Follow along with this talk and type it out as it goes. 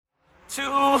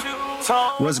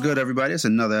What's good, everybody? It's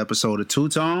another episode of Two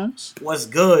Tones. What's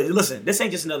good? Listen, this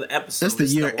ain't just another episode. It's the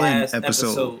year-end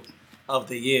episode of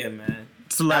the year, man.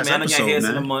 It's the last episode, man.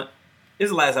 man. In a month. It's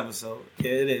the last episode.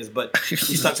 Yeah, it is. But we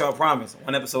stuck to our promise.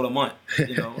 One episode a month.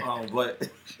 But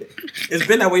it's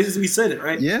been that way since we said it,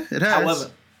 right? Yeah, it has.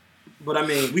 However, but I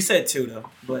mean, we said two, though.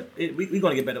 But we're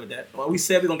going to get better with that. Well, we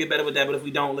said we're going to get better with that, but if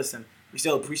we don't, listen, we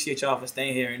still appreciate y'all for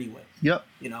staying here anyway. Yep.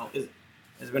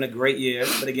 It's been a great year,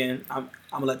 but again, I'm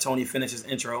gonna let Tony finish his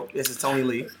intro. This is Tony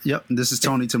Lee. Yep, this is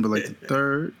Tony Timberlake III,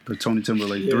 or Tony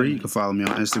Timberlake 3. You can follow me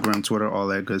on Instagram, Twitter, all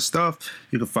that good stuff.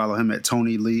 You can follow him at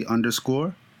Tony Lee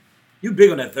 _. You big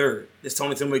on that third. It's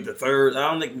Tony Timberlake the third. I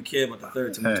don't think we care about the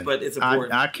third too much, but it's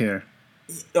important. I care.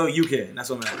 Oh, you care. That's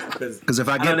what I'm asking. Because if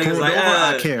I get pulled over,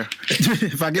 I care.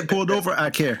 If I get pulled over, I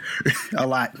care a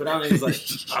lot. But I don't think it's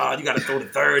like, you got to throw the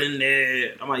third in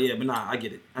there. I'm like, yeah, but nah, I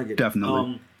get it.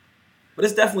 Definitely. But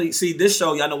it's definitely, see, this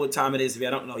show, y'all know what time it is. If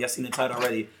y'all don't know, y'all seen the title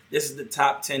already. This is the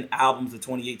top 10 albums of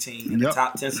 2018 and the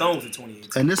top 10 songs of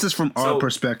 2018. And this is from our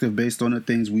perspective based on the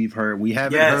things we've heard. We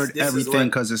haven't heard everything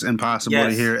because it's impossible to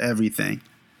hear everything.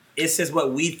 It's just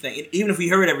what we think. Even if we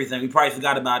heard everything, we probably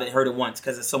forgot about it, heard it once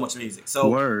because there's so much music.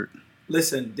 So,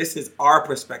 listen, this is our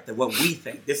perspective, what we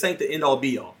think. This ain't the end-all,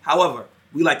 be-all. However,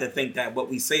 we like to think that what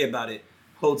we say about it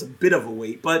holds a bit of a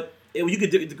weight. But you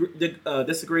could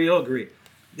disagree or agree.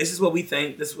 This is what we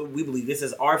think. This is what we believe. This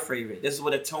is our favorite. This is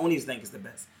what the Tonys think is the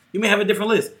best. You may have a different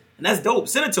list, and that's dope.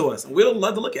 Send it to us, and we'll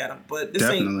love to look at them. But this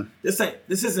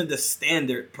isn't the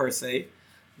standard per se.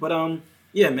 But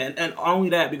yeah, man. And only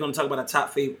that, we're gonna talk about our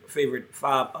top favorite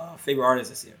artists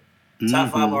this year.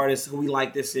 Top 5 artists who we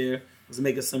like this year. Let's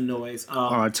make us some noise.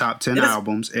 Our top 10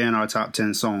 albums and our top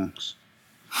 10 songs.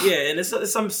 Yeah, and it's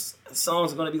some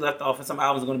songs are gonna be left off, and some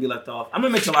albums are gonna be left off. I'm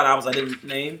gonna mention a lot of albums I didn't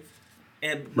name.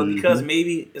 But because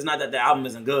maybe it's not that the album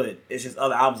isn't good, it's just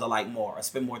other albums I like more, I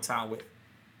spend more time with.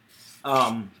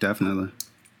 Definitely.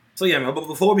 So yeah, man. But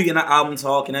before we get that album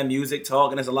talk and that music talk,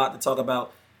 and there's a lot to talk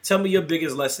about, tell me your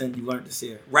biggest lesson you learned this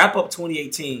year. Wrap up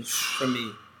 2018 for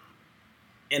me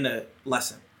in a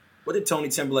lesson. What did Tony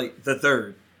Timberlake the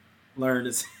third learn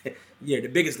this year? The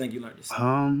biggest thing you learned this year.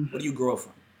 What do you grow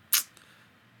from?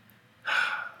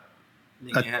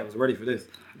 I was ready for this.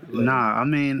 Nah, I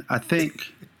mean, I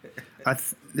think.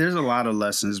 There's a lot of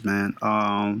lessons, man.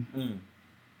 I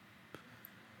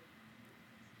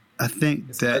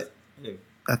think that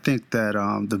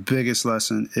the biggest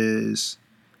lesson is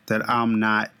that I'm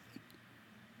not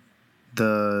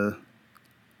the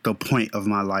point of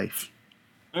my life.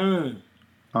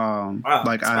 Wow,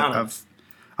 like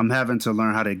I'm having to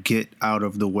learn how to get out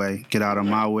of the way, get out of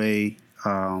my way,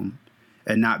 and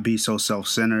not be so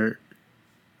self-centered.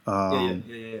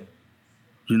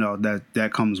 You know,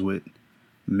 that comes with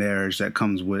marriage, that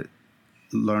comes with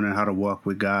learning how to walk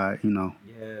with God, you know.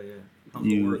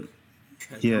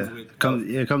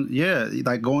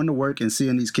 Like going to work and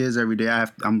seeing these kids every day.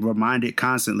 I'm reminded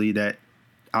constantly that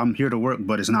I'm here to work,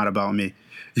 but it's not about me.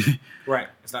 Right.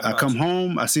 It's not about I come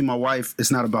home, I see my wife,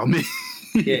 it's not about me.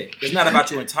 Yeah, it's not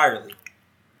about you entirely.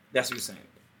 That's what you're saying.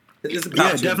 It's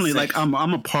about you definitely. Like I'm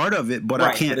a part of it, but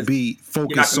I can't be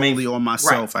focused solely on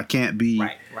myself. Right. I can't be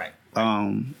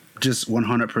just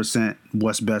 100%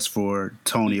 what's best for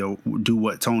Tony or do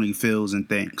what Tony feels and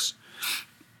thinks.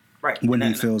 Right. When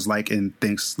he feels like and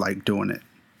thinks like doing it.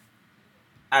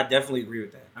 I definitely agree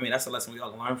with that. I mean, that's a lesson we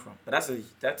all can learn from. But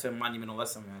that's a monumental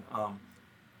lesson, man.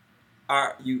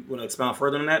 You want to expound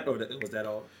further on that, or was that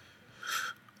all?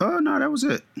 No, that was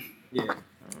it. Yeah.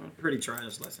 Pretty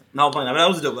trash lesson. No, I'm playing. I mean, that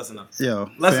was a dope lesson, though. Yo,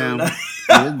 fam,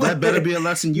 that better be a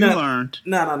lesson you learned.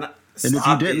 No. And if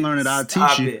you didn't learn it, I'll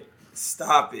teach you.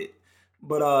 Stop it.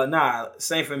 But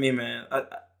same for me, man.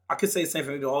 I could say the same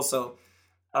for me, but also,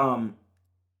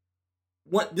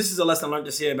 this is a lesson I learned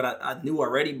this year, but I knew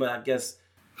already, but I guess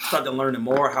started to learn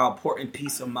more how important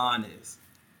peace of mind is.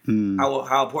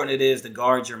 How important it is to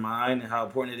guard your mind, and how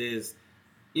important it is,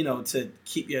 to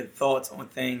keep your thoughts on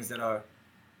things that are.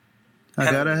 I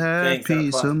gotta have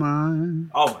peace of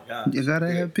mind. Oh my God! You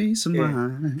gotta have peace of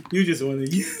mind. You just want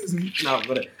to use me. You just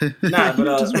want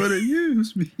to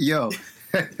use me. Yo,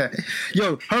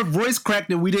 her voice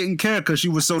cracked and we didn't care because she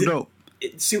was so dope.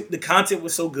 The content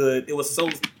was so good. It was so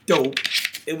dope.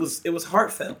 It was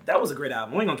heartfelt. That was a great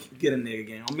album. We ain't gonna get in there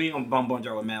again. I mean, I'm Bum Bum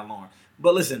Jar with Matt Lauren.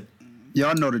 But listen,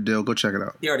 y'all know the deal. Go check it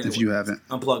out if you haven't.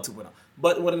 Unplugged to it.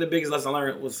 But one of the biggest lessons I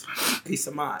learned was peace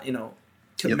of mind.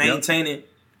 Maintaining.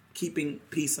 Keeping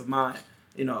peace of mind,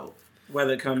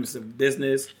 whether it comes to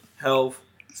business, health,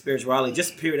 spirituality,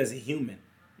 just period as a human,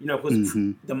 because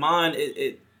the mind,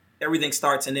 everything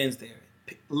starts and ends there,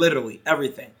 literally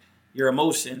everything. your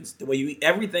emotions, the way you eat,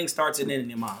 everything starts and ends in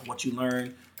your mind. What you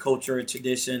learn, culture,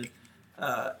 tradition,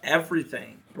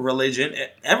 everything, religion,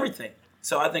 everything.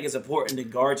 So I think it's important to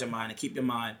guard your mind and keep your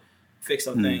mind fixed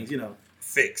on things,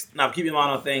 fixed. Now, keep your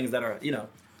mind on things that are,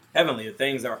 heavenly,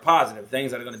 things that are positive,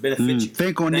 things that are going to benefit you.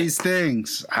 Think on these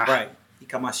things. Right.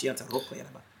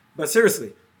 But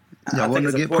seriously, I want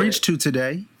to get preached to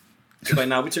today. Like,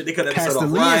 nah, they cut the Pastor episode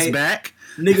off Lee right. is back.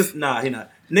 Niggas, nah, he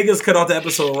not. Niggas cut off the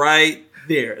episode right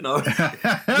there. No.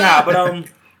 Nah, but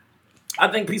I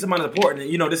think peace of mind is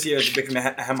important. This year is big for me.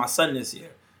 I had my son this year.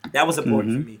 That was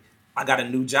important for me. I got a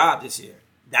new job this year.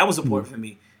 That was important for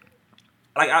me.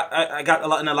 Like I got a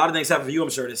lot of things happened for you, I'm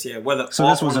sure, this year. So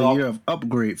this was a year of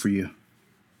upgrade for you.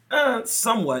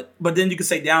 Somewhat, but then you could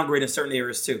say downgrade in certain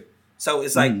areas too. So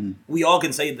it's like we all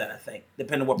can say that. I think,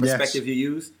 depending on what perspective you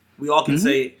use, we all can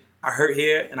say I hurt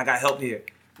here and I got help here.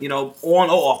 On or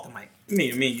off the mic.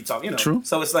 Me and you talk. True.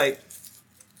 So it's like,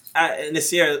 and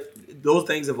this year those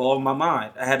things evolved in my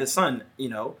mind. I had a son,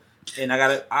 and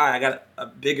I got a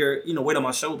bigger weight on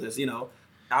my shoulders.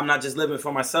 I'm not just living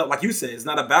for myself, like you said. It's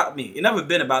not about me. It never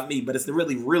been about me, but it's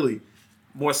really, really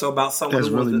more so about someone.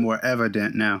 That's really more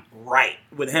evident now, right?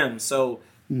 With him, so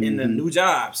in the new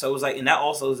job, so it was like, and that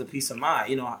also is a peace of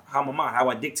mind. How my mind, how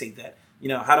I dictate that.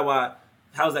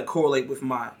 How does that correlate with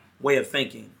my way of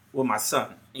thinking with my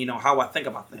son? How I think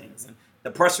about things and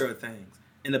the pressure of things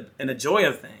and the joy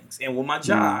of things, and with my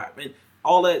job and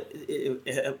all that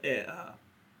it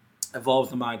evolves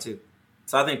the mind too.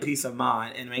 So I think peace of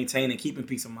mind and maintaining, keeping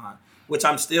peace of mind, which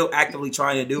I'm still actively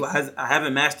trying to do. I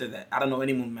haven't mastered that. I don't know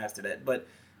anyone who mastered that, but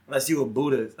unless you a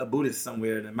Buddhist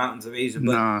somewhere in the mountains of Asia.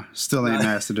 But, still ain't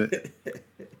mastered it.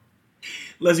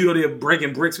 Unless you're there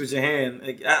breaking bricks with your hand.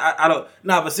 Like, I don't.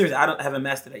 No, but seriously, I haven't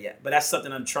mastered it yet. But that's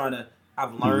something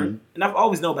I've learned, and I've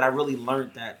always known, but I really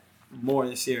learned that more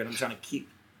this year, and I'm trying to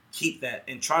keep that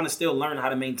and trying to still learn how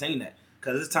to maintain that.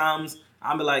 Because there's times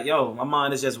I'm be like, yo, my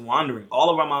mind is just wandering. All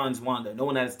of our minds wander. No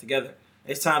one has it together.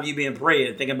 It's time you be in prayer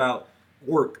and thinking about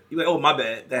work. You're like, oh, my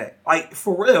bad, that. Like,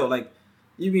 for real. Like,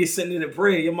 you be sitting in a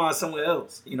prayer, your mind's somewhere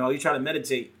else. You try to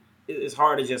meditate. It's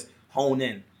hard to just hone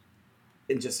in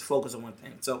and just focus on one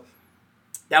thing. So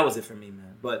that was it for me,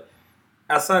 man. But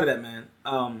outside of that, man,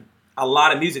 a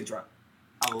lot of music dropped.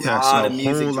 A lot of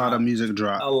music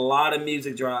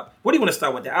drop. What do you want to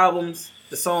start with? The albums,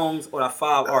 the songs, or the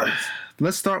 5 artists?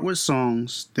 Let's start with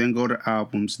songs, then go to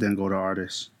albums, then go to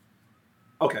artists.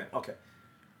 Okay.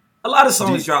 A lot of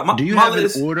songs drop. Do you have an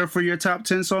order for your top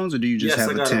 10 songs, or do you just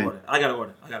have a 10? I got an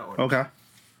order. Okay.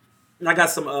 And I got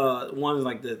some ones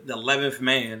like the 11th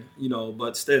Man,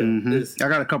 but still. I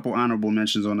got a couple honorable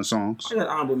mentions on the songs. I got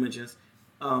honorable mentions.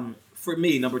 For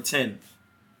me, number 10,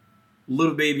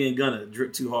 Lil Baby and Gunna,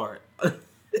 Drip Too Hard.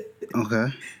 Okay.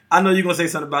 I know you're going to say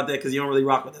something about that because you don't really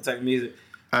rock with that type of music.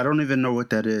 I don't even know what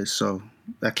that is, so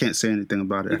I can't say anything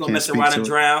about it. You're going to mess around and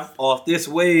drown off this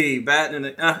wave, bat in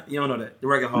the... you don't know that. The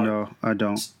record hard. No, I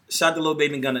don't. Shout out to Lil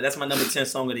Baby and Gunna. That's my number 10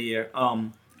 song of the year. I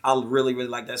really, really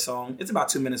like that song. It's about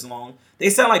 2 minutes long. They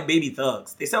sound like baby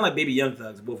thugs. They sound like baby young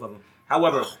thugs, both of them.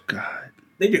 However... Oh, God.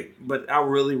 They do, but I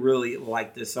really, really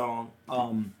like this song.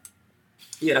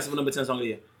 Yeah, that's my number 10 song of the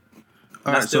year.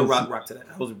 And I still rock to that.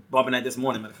 I was bumping that this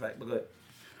morning, matter of fact, but go ahead.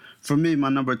 For me, my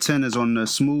number 10 is on the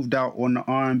smoothed out on the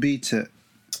R&B tip.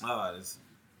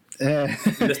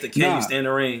 Mr. King, you stand in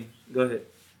the ring. Go ahead.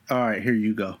 All right, here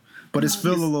you go. But it's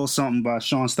Feel a Little Something by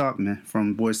Sean Stockman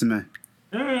from Boyz II Men.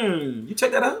 You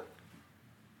check that out?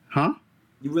 Huh?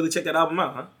 You really check that album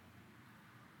out, huh?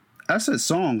 I said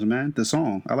songs, man. The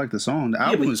song. I like the song. The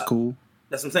album is cool.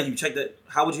 That's what I'm saying. You check that.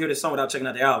 How would you hear this song without checking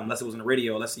out the album? Unless it was on the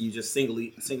radio. Unless you just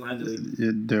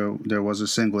single-handedly. There was a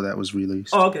single that was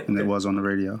released. Oh, okay. And it was on the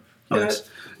radio. Yes.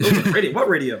 It was on the radio. What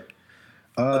radio?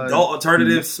 Adult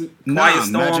Alternatives, Quiet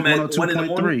Storm at 1 in the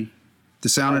morning? The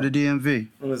Sound of the DMV.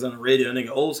 It was on the radio, nigga.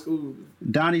 Old school.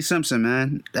 Donnie Simpson,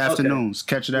 man. Afternoons.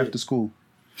 Catch it after school.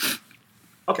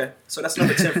 Okay. So that's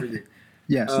number 10 for you.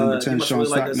 Yes, number 10, Sean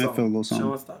Stockman, Feel a Little Something.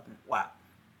 Sean Stockman. Wow.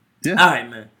 Yeah. All right,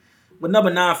 man. But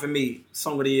number 9 for me,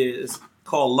 song of the year, is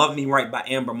called Love Me Right by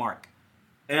Amber Mark.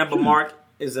 Amber Mark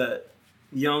is a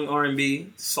young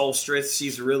R&B soulstress.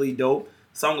 She's really dope.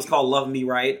 The song is called Love Me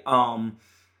Right.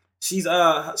 She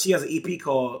has an EP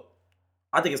called,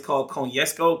 I think it's called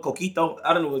Coquito.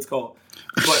 I don't know what it's called.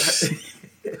 But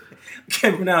I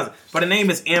can't pronounce it. But the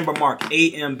name is Amber Mark.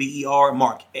 A-M-B-E-R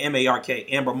Mark. M-A-R-K.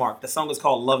 Amber Mark. The song is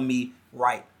called Love Me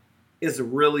Right. It's a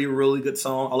really, really good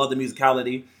song. I love the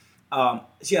musicality.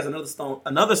 She has another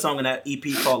song in that EP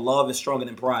called Love is Stronger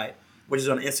Than Pride, which is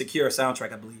on the Insecure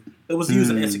soundtrack, I believe. It was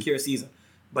used in the Insecure season.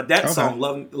 But that song,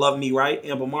 Love Me Right,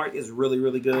 Amber Mark, is really,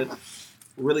 really good.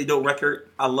 Really dope record.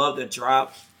 I love the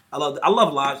drop. I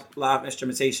love live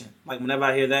instrumentation. Like whenever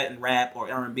I hear that in rap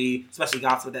or R&B, especially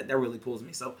gospel, that really pulls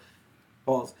me. So,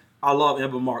 pause. I love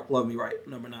Amber Mark, Love Me Right,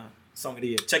 number 9, song of the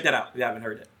year. Check that out if you haven't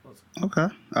heard that. Pause. Okay,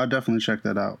 I'll definitely check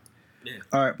that out. Yeah.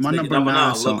 All right, my number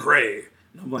 9 song.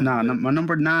 My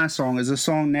number 9 song is a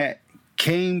song that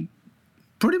came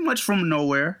pretty much from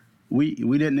nowhere. We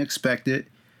didn't expect it.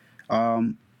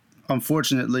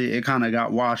 Unfortunately, it kind of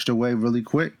got washed away really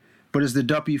quick. But it's the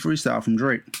Duppy freestyle from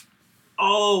Drake.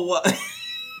 Oh,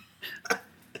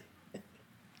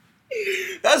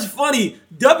 that's funny.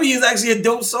 Duppy is actually a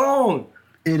dope song.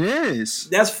 It is.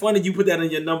 That's funny. You put that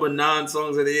in your number 9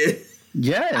 songs of the year.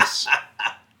 Yes.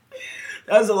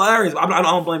 That's hilarious. I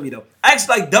don't blame you though. I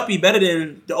actually like Duppy better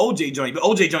than the OJ joint, but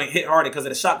OJ joint hit harder because of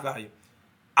the shock value.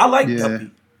 I like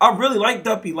Duppy. I really like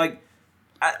Duppy.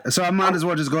 So I might as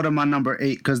well just go to my number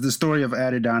 8 because the story of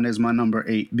Adidon is my number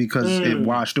 8 because it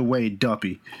washed away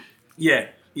Duppy. Yeah.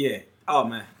 Oh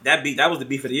man, that was the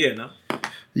beef of the year, no?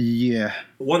 Yeah.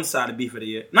 One sided beef of the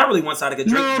year. Not really one sided.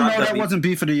 No, that wasn't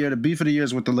beef of the year. The beef of the year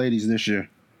is with the ladies this year.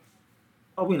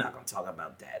 Oh, we're not gonna talk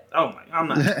about that. Oh my, I'm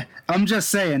not. I'm just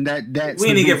saying that's we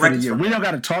didn't get records from we don't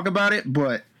got to talk about it,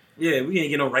 but yeah, we didn't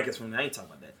get no records from that. I ain't talking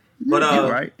about that. But you're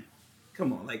right.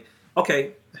 Come on,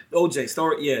 okay, OJ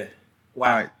story, yeah. Wow.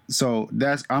 All right, so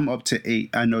I'm up to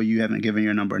 8. I know you haven't given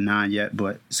your number 9 yet,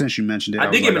 but since you mentioned it,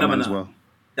 I did give it number 9. As well.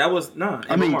 That was 9.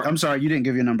 I'm sorry, you didn't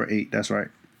give your number 8. That's right.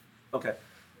 Okay.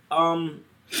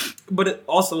 But it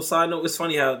also, side note, it's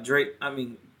funny how Drake.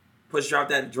 Push dropped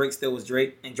that, and Drake still was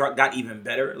Drake, and Drake got even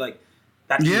better.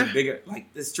 Got even bigger.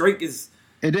 This Drake is.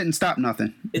 It didn't stop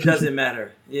nothing. It doesn't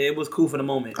matter. Yeah, it was cool for the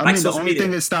moment. The only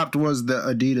thing it stopped was the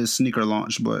Adidas sneaker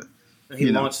launch, but he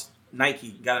launched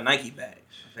Nike, got a Nike bag.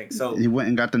 I think so. He went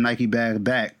and got the Nike bag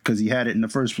back because he had it in the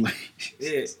first place.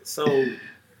 Yeah, so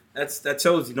that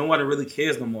shows you nobody really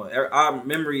cares no more. Our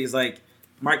memory is like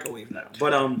microwave now.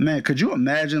 But man, could you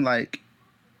imagine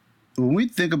when we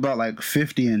think about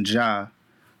 50 and Ja,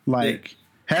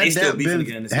 had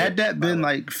that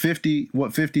been 50,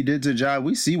 what 50 did to Ja,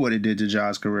 we see what it did to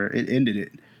Ja's career. It ended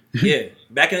it. Yeah,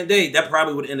 back in the day, that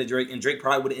probably would have ended Drake, and Drake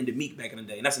probably would have ended Meek back in the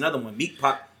day. And that's another one. Meek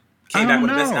came back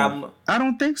with the best album. I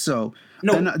don't think so.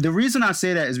 No, and the reason I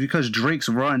say that is because Drake's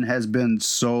run has been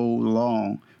so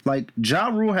long. Ja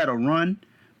Rule had a run,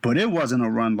 but it wasn't a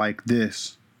run like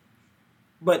this.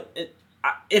 But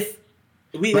if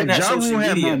we didn't have Ja social Rule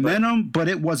had media, momentum, but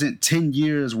it wasn't 10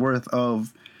 years worth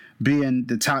of being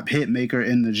the top hit maker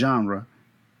in the genre.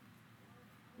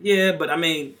 Yeah, but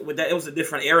with that, it was a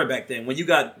different era back then. When you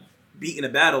got beat in a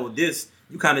battle with this,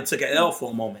 you kind of took an L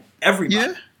for a moment.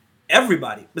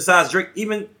 Everybody besides Drake,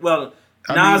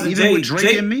 Nas and Jay. With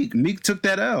Drake and Meek took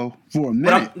that L for a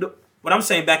minute. What I'm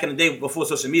saying, back in the day before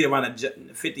social media, around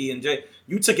 50 and Jay,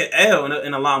 you took an L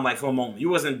in a limelight for a moment. You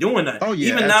wasn't doing that. Oh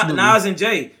yeah, even Nas and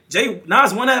Jay.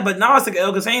 Nas won that, but Nas took an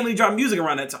L because he ain't really dropped music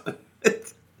around that time.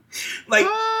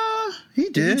 He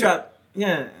did.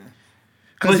 Yeah.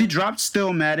 Because he dropped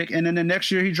Stillmatic, and then the next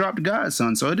year he dropped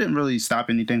Godson, so it didn't really stop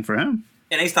anything for him.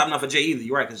 And they stopped enough for Jay either.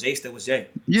 You're right, because Jay still was Jay.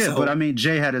 Yeah, so, but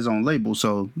Jay had his own label,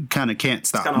 so kind of can't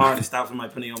stop. It's kind of hard to stop from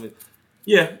putting on me.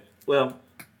 Yeah, well,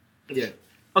 yeah.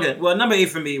 Okay, well, number 8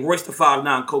 for me, Royce da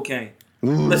 5'9", Cocaine.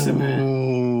 Ooh. Listen,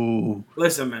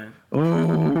 man.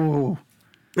 Ooh.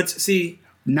 But see,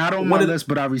 not on my list,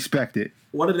 but I respect it.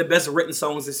 One of the best written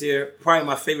songs this year, probably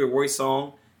my favorite Royce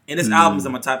song. And this album's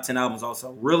in my top 10 albums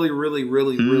also. Really, really,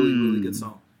 really, really, really good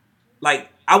song. I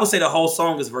would say the whole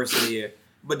song is verse of the year.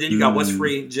 But then you got What's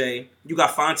Free, Jay. You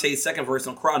got Fonte's second verse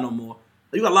on Cry No More.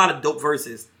 You got a lot of dope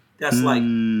verses. That's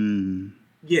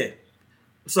yeah.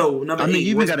 So number 8. You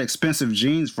even got Expensive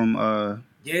Jeans from Fonte.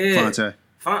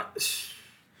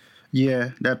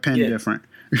 Yeah, that pen different.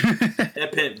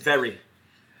 That pen very.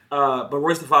 But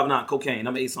Royce da 5'9", Cocaine.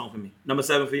 Number 8 song for me. Number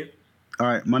 7 for you? All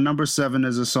right, my number 7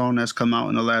 is a song that's come out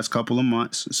in the last couple of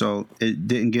months, so it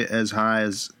didn't get as high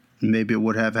as maybe it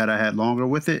would have had I had longer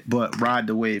with it, but Ride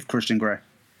the Wave, Christian Grey.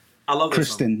 I love that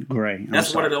Kristen song. Gray.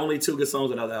 That's one of the only 2 good songs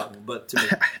on the album, but to me,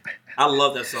 I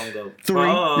love that song, though. 3.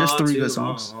 There's 3 good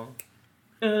songs.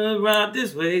 Ride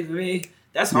this way for me.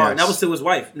 That's hard. Yes. That was to his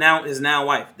wife. His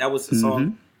wife. That was the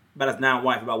song about his now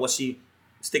wife, about what she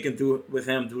sticking through with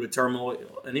him through the turmoil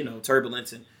and,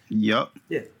 turbulence and Yep.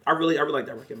 Yeah, I really like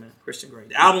that record, man. Christian Grey.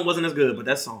 The album wasn't as good, but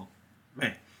that song,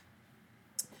 man.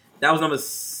 That was number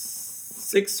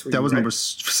 6 for you, That was right? number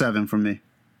 7 for me.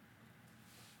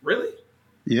 Really?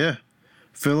 Yeah.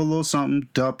 Feel a Little Something,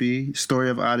 Duppy, Story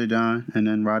of Adidon, and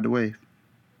then Ride the Wave.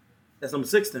 That's number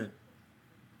 6 then.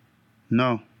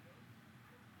 No.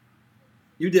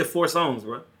 You did 4 songs,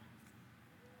 bro.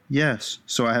 Yes.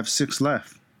 So I have 6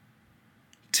 left.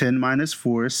 10 minus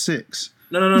 4 is 6.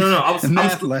 No.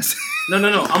 Math lesson.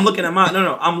 No. I'm looking at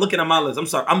my list. I'm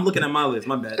sorry. I'm looking at my list.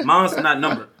 My bad. Mine's not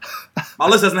numbered. My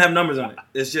list doesn't have numbers on it.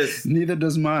 It's just. Neither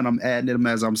does mine. I'm adding them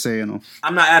as I'm saying them.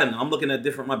 I'm not adding them. I'm looking at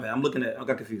different. My bad. I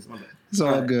got confused. My bad. It's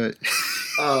all good.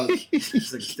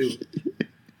 It's like stupid.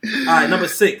 All right, number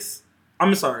 6.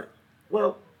 I'm sorry.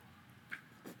 Well,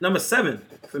 number 7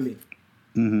 for me.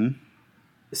 Mm-hmm.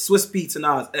 It's Swizz Beatz and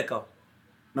Nas, Echo.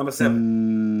 Number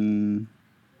 7.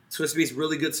 Swizz Beatz,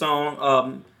 really good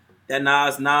song. That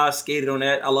Nas skated on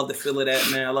that. I love the feel of that,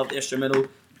 man. I love the instrumental.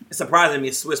 It's surprising me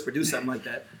a Swizz produced something like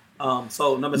that.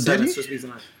 So number 7, Swizz Beatz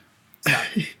and Nas. Stop.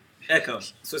 Echo,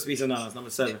 Swizz Beatz and Nas, number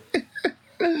 7.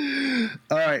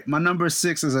 All right, my number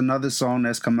 6 is another song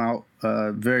that's come out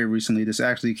very recently. This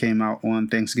actually came out on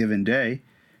Thanksgiving Day,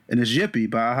 and it's Yippee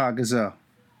by Aha Gazelle.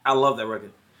 I love that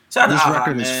record. Shout out to Aha,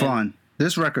 record is fun.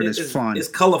 This record is fun. It's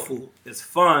colorful. It's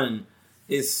fun.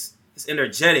 It's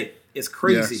energetic. It's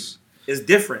crazy. Yes. It's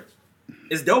different.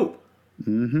 It's dope.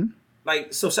 Mm-hmm.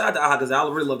 Like, so shout out to Aha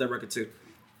Gazelle. I really love that record too.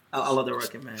 I love that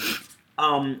record, man.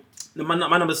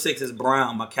 My number 6 is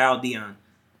Brown by Cal Dion.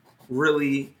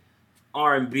 Really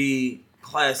R&B,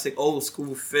 classic, old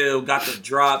school feel. Got the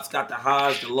drops, got the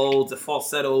highs, the lows, the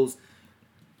falsettos.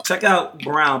 Check out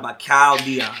Brown by Cal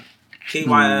Dion.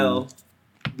 KYLDION.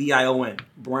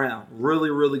 Brown. Really,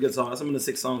 really good song. That's some of the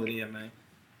 6 songs of the year, man.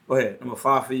 Go ahead. Number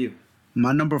 5 for you.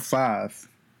 My number 5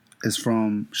 is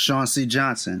from Sean C.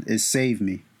 Johnson. It's Save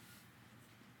Me.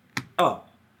 Oh.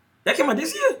 That came out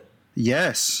this year?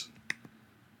 Yes.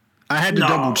 I had to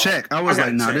double check. I was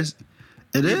like, nah, this...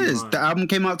 It is. The album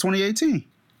came out 2018.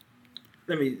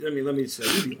 Let me say.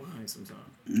 You be lying sometimes.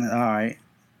 All right.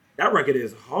 That record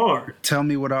is hard. Tell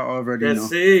me what I already know.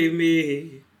 Save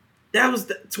Me. That was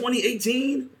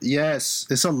 2018? Yes.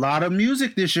 It's a lot of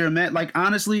music this year, man. Like,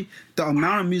 honestly, the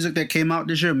amount of music that came out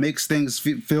this year makes things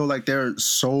feel like they're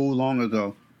so long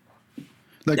ago.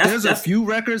 Like, there's a few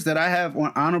records that I have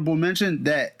on honorable mention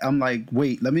that I'm like,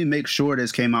 wait, let me make sure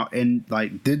this came out. And,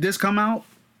 like, did this come out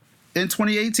in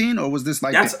 2018, or was this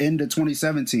like the end of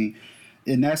 2017?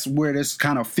 And that's where this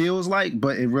kind of feels like,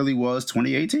 but it really was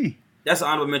 2018. That's an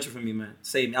honorable mention for me, man.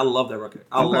 Save Me. I love that record.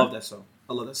 I love that song.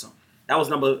 That was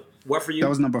what for you? That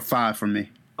was number 5 for me.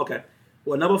 Okay.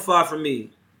 Well, number 5 for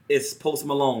me is Post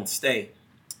Malone, Stay.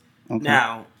 Okay.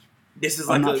 Now, this is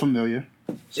like I'm not familiar.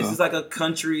 This is like a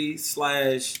country /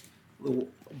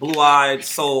 blue-eyed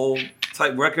soul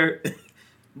type record,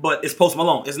 but it's Post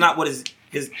Malone. It's not what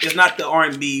it's not the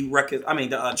R&B record. I mean,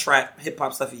 the trap hip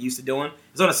hop stuff he used to doing.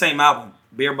 It's on the same album,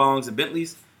 Beer Bongs and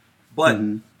Bentleys, but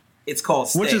it's called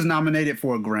Stay. Which is nominated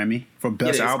for a Grammy for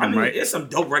Best Album, right? There's some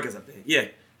dope records up there. Yeah,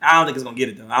 I don't think it's gonna get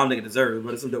it though. I don't think it deserves it,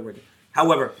 but it's some dope record.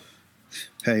 However,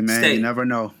 hey man, you never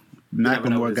know.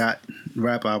 Macklemore got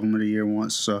Rap Album of the Year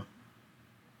once, so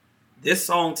this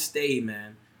song Stay,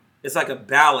 man, it's like a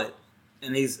ballad,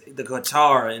 and he's the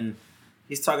guitar and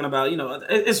he's talking about,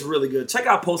 it's really good. Check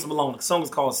out Post Malone. The song is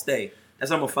called Stay. That's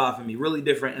number 5 for me. Really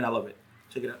different, and I love it.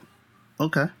 Check it out.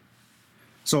 Okay.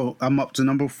 So I'm up to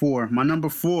number 4. My number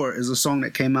 4 is a song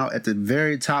that came out at the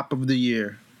very top of the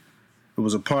year. It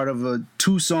was a part of a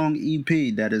 2-song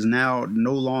EP that is now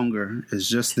no longer. It's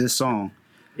just this song.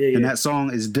 Yeah. And that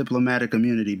song is Diplomatic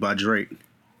Immunity by Drake.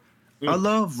 I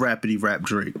love Rappity Rap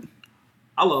Drake.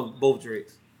 I love both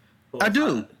Drakes. I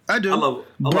do. I love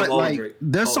all Drake.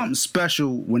 There's something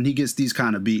special when he gets these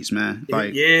kind of beats, man.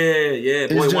 Like, yeah.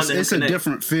 Boy, it's a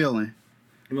different feeling.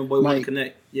 Him and Boy Wonder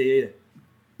Connect. Yeah.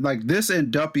 Like, this and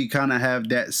Duppy kind of have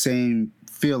that same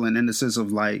feeling in the sense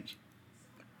of, like,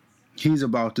 he's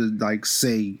about to, like,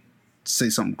 say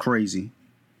something crazy.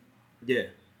 Yeah,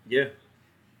 he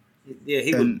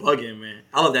was bugging, man.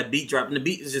 I love that beat drop. And the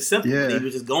beat is just simple. Yeah. He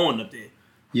was just going up there.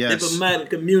 Yes. Diplomatic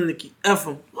Community, F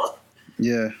him.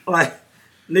 Yeah. Like,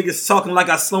 niggas talking like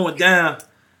I slow it down.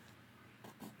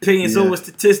 Opinions over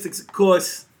statistics, of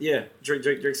course. Yeah,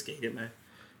 Drake skated, man.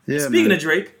 Yeah. Speaking of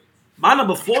Drake, my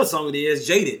number 4 song of the year is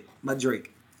Jaded by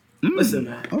Drake. Listen,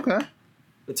 man. Okay.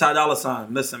 The Ty Dolla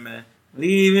 $ign. Listen, man.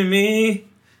 Leaving me,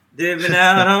 dipping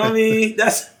out on me.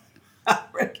 That's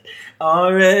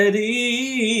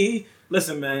already.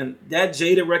 Listen, man. That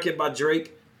Jaded record by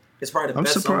Drake is probably the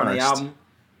best song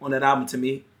on that album to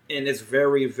me. And it's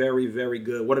very, very, very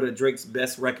good. One of the Drake's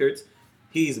best records.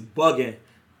 He's bugging.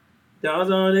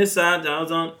 Dogs on this side, dogs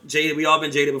on Jaded. We all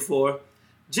been jaded before.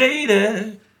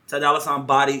 Jaded. Ty Dolla $ign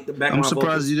body. The background. I'm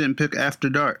surprised you didn't pick After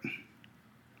Dark.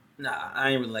 Nah,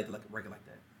 I ain't really like a record like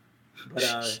that.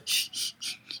 But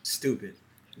stupid.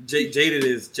 Jaded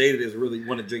is really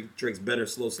one of Drake's better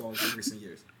slow songs in recent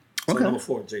years. So number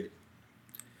 4, Jaded.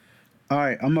 All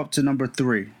right, I'm up to number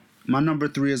 3. My number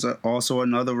 3 is also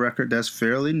another record that's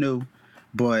fairly new,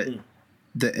 but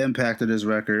the impact of this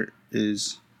record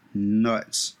is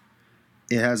nuts.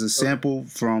 It has a sample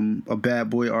from a Bad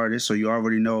Boy artist, so you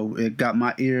already know it got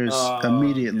my ears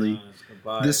immediately.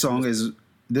 This song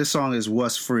is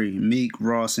What's Free, Meek,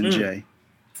 Ross, and Jay.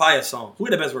 Fire song. Who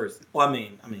had the best verse? Well, I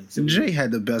mean, Jay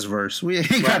had the best verse. We ain't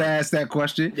gotta ask that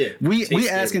question. Yeah, we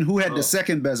asking who had the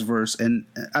second best verse, and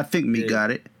I think Meek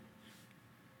got it.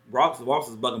 Ross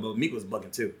was bugging, but Meek was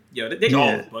bugging too. Yo, they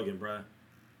all was bugging, bro.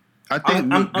 I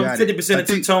think I'm 50% of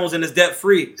two tones and it's debt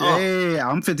free. Yeah,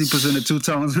 I'm 50% of two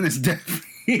tones and it's debt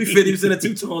free. We 50% of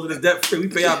two tones and it's debt free. We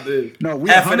pay our bills. No, we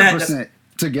 100%.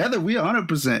 Together, we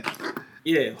 100%.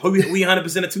 Yeah, we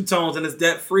 100% of two tones and it's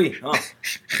debt free.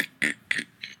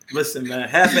 Listen, man,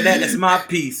 half of that's my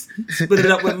piece. Split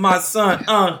it up with my son.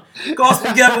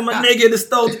 Gospel together, my nigga, the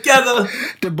stole together.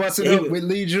 To bust it up with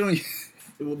Lee Jr.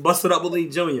 Bust it up with Lee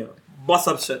Jr. Bust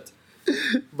up shit.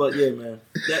 But yeah, man,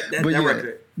 that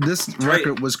record. This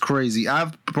record was crazy.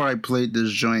 I've probably played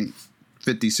this joint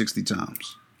 50, 60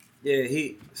 times. Yeah,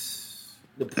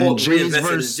 and Jay's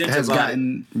verse has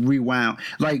gotten rewound.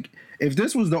 Like, if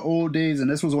this was the old days and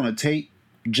this was on a tape,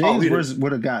 Jay's verse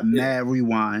would have got mad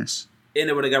rewinds. And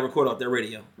it would have got recorded off their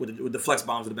radio with the flex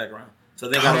bombs in the background. So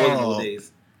they got it in the old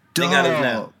days. They got it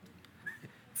now.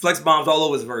 Flex bombs all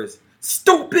over his verse.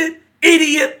 Stupid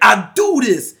idiot, I do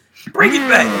this. Bring it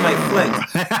back. I'm like,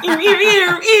 Flex.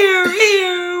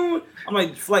 I'm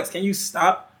like, Flex, can you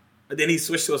stop? And then he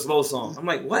switched to a slow song. I'm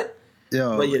like, what?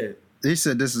 Yo, but yeah. He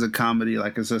said this is a comedy,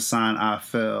 like it's a sign I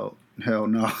failed. Hell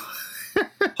no.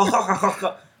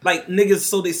 Like, niggas,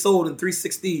 so they sold in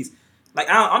 360s. Like,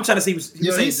 I'm trying to see, he was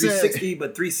saying 360,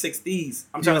 but 360s.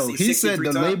 I'm trying to see 63 he said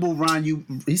the label robbed you.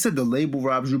 He said the label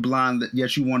robs you blind,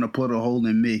 yet you want to put a hole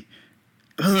in me.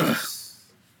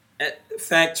 At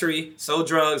Factory, sold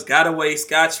drugs, got away,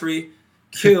 scot-free,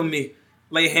 kill me.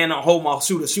 Lay hand on hold my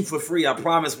shooter, shoot for free, I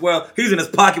promise. Well, he's in his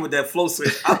pocket with that flow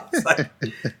switch. I was like,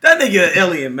 that nigga an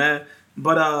alien, man.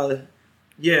 But,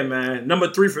 yeah, man. Number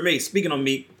 3 for me, speaking of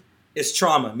Meek, it's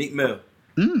Trauma, Meek Mill.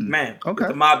 Man, with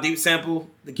the Mobb Deep sample,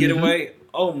 the Getaway,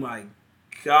 oh my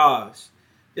gosh.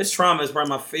 This Trauma is probably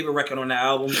my favorite record on the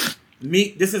album.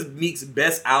 This is Meek's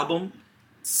best album.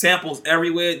 Samples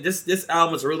everywhere. This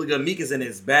album is really good. Meek is in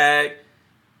his bag.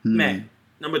 Man,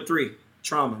 number 3,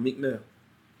 Trauma, Meek Mill.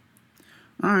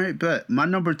 All right, but my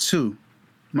number 2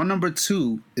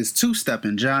 is Two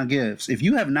Steppin', John Gibbs. If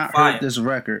you have not heard this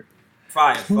record,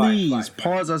 please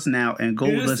pause us now and go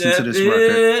listen to this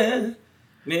record.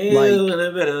 Like,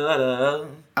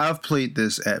 I've played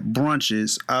this at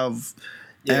brunches. I've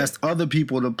asked other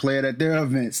people to play it at their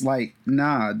events. Like,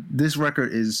 nah, this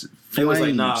record is flames. They was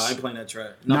like, nah, I ain't playing that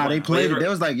track. They played it. They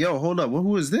was like, yo, hold up. Well,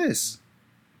 who is this?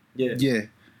 Yeah.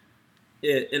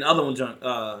 And other one,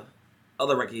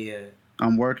 other record he had.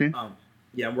 I'm Working?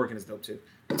 I'm Working is dope too.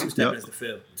 Two Steppin' is the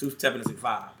feel. Two Steppin' is the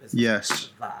vibe. Yes.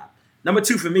 Vibe. Number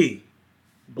 2 for me,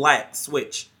 Black,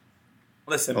 Switch.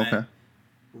 Listen, man.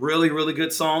 Really, really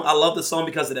good song. I love the song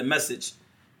because of the message.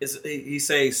 He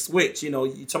say switch. You know,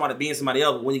 you talking about it being somebody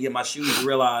else, but when you get my shoes, you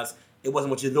realize it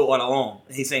wasn't what you thought all along.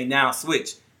 And he's saying now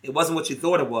switch. It wasn't what you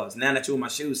thought it was. Now that you're in my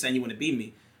shoes, saying you want to be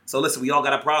me. So listen, we all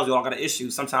got our problems. We all got our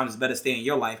issues. Sometimes it's better to stay in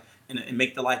your life and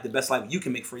make the best life you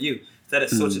can make for you instead of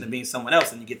switching to being someone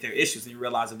else and you get their issues and you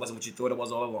realize it wasn't what you thought it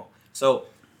was all along. So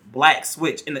Black,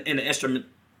 Switch in the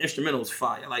instrumental is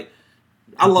fire. Like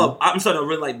I'm starting to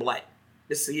really like Black.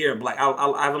 This year, Black.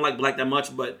 I haven't liked Black that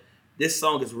much, but this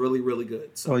song is really, really good.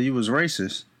 So, you was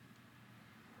racist.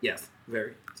 Yes,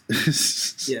 very.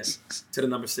 Yes, to the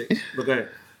number 6. But go ahead.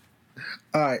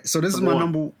 All right, so this is my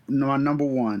number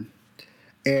 1,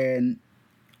 and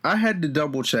I had to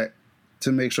double check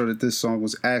to make sure that this song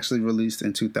was actually released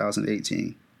in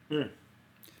 2018.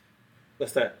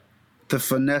 What's that? The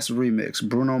Finesse remix,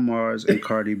 Bruno Mars and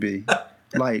Cardi B.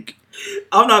 Like,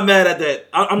 I'm not mad at that.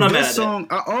 I'm not mad at song,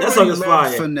 that. I already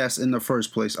love Finesse in the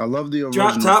first place. I love the original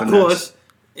Drop Top Finesse. Push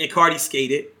and Cardi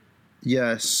skated.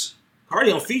 Yes.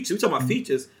 Cardi on features. We talking about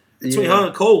features. Between her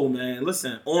and Cole, man.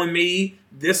 Listen, On Me,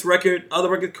 this record, other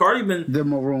record, Cardi been... The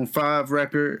Maroon 5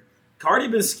 record. Cardi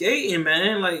been skating,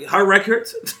 man. Like, her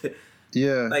records.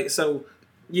 Yeah. Like, so...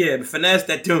 Yeah, the Finesse,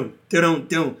 that doom.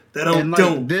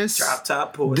 This Drop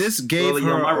Top Push. This gave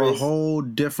her a whole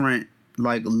different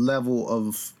level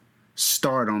of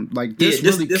stardom. Like this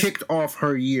kicked off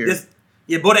her year.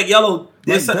 Bodak Yellow.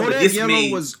 Bodak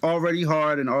Yellow was already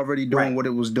hard and already doing what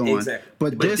it was doing. Exactly.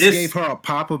 But this gave her a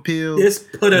pop appeal. This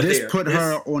put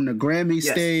her on the Grammy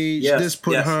stage. This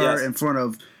put her in front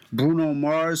of Bruno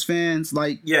Mars fans.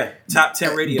 Top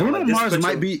 10 radio. Bruno Mars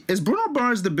might be. Is Bruno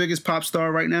Mars the biggest pop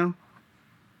star right now?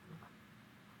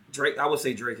 Drake, I would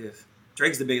say Drake is.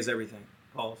 Drake's the biggest everything.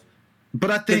 Pause.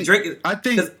 But I think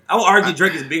I will argue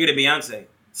Drake is bigger than Beyonce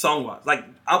song wise. Like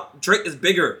Drake is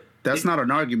bigger. That's not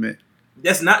an argument.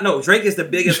 That's not Drake is the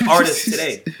biggest artist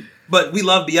today. But we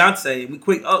love Beyonce. We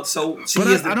quick so she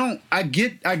is. I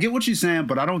get what you're saying,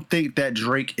 but I don't think that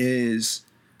Drake is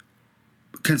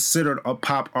considered a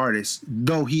pop artist,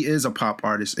 though he is a pop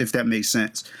artist, if that makes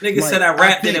sense. Niggas said I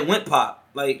rapped and it went pop.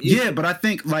 Like but I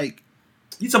think like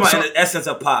you talking about in the essence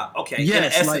of pop. Okay.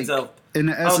 Yes, in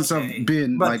the essence of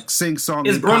being like sing song.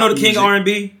 Is Bruno the king of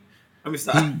R&B? Let me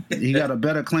stop. He got a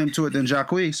better claim to it than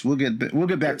Jacquees. We'll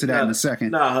get back to that in a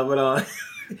second. But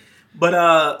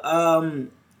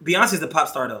Beyonce's the pop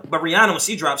star though. But Rihanna, when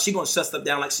she drops, she gonna shut stuff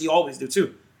down like she always do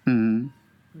too. Mm-hmm.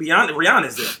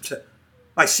 Rihanna's it.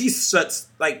 Like she shuts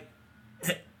like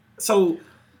so.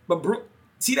 But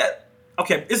see that?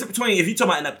 Okay, it's between if you talk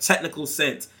about in a technical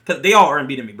sense because they all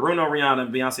R&B to me. Bruno, Rihanna,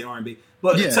 and Beyonce R&B.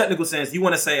 But in a technical sense, you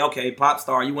want to say okay, pop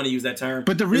star. You want to use that term.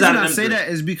 But the reason I say that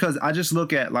is because I just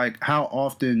look at like how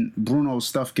often Bruno's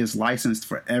stuff gets licensed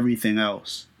for everything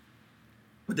else.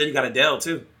 But then you got Adele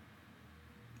too.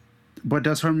 But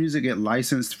does her music get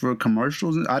licensed for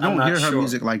commercials? I don't hear her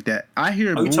music like that. I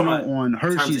hear Bruno on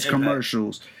Hershey's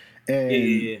commercials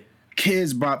and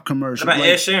Kids Bop commercials. What about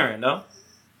Ed Sheeran? No.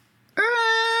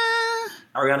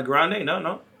 Ariana Grande?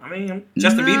 No. I mean,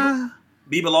 Justin Bieber.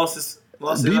 Bieber lost his.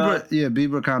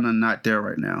 Bieber kind of not there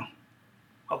right now.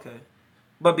 Okay,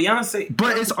 but Beyonce.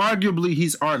 But he's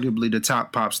arguably the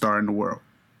top pop star in the world.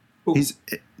 Who? He's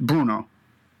Bruno.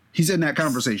 He's in that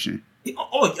conversation.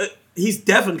 He's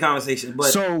definitely in conversation.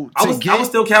 But I would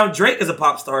still count Drake as a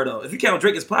pop star though. If you count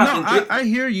Drake as pop, no, I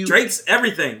hear you. Drake's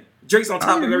everything. Drake's on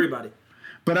top of everybody.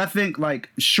 But I think like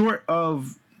short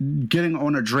of getting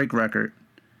on a Drake record,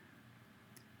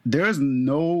 there's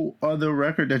no other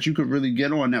record that you could really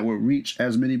get on that would reach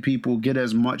as many people, get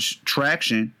as much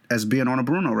traction as being on a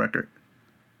Bruno record.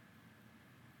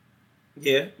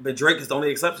 Yeah, but Drake is the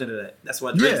only exception to that. That's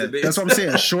why Drake's the biggest. That's what I'm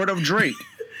saying. Short of Drake,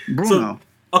 Bruno.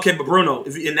 Okay, but Bruno,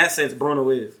 in that sense, Bruno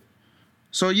is.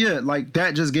 So yeah, like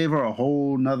that just gave her a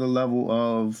whole nother level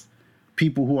of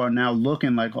people who are now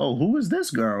looking like, oh, who is this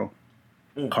girl?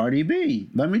 Cardi B.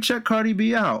 Let me check Cardi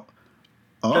B out.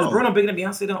 Is Bruno bigger than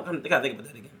Beyonce? They gotta think about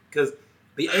that again. Because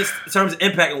in terms of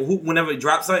impact, whenever it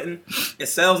drops something, it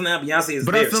sells now. Beyonce is.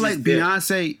 But there. I feel like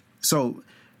Beyonce. So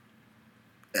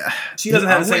she doesn't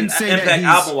have the same impact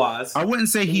album wise. I wouldn't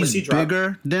say he's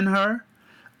bigger than her.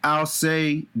 I'll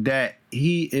say that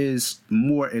he is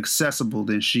more accessible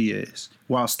than she is,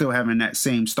 while still having that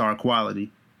same star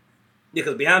quality. Yeah,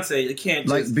 because Beyonce, you can't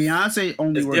like Beyonce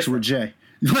only works with Jay.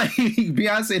 Like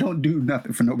Beyonce don't do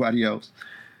nothing for nobody else.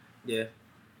 Yeah.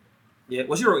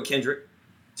 Well, she wrote with Kendrick.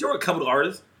 She wrote a couple of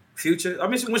artists. Future. I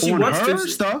mean, when she wants her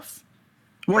stuff.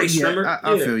 Well, I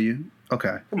feel you.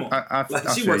 Okay. Come on. I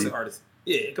she works with artists.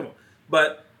 Yeah, come on.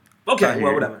 But okay,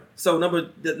 well, whatever. So number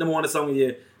one song of the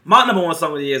year. My number one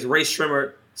song of the year is Ray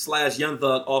Shrimmer / Young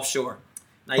Thug Offshore.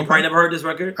 Now you probably never heard this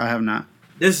record. I have not.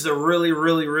 This is a really,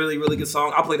 really, really, really good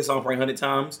song. I played the song probably 100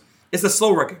 times. It's a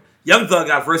slow record. Young Thug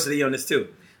got verse of the year on this too.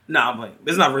 I'm playing.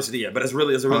 It's not verse of the year, but it's a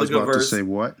really good verse. I was about to say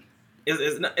what?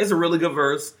 It's a really good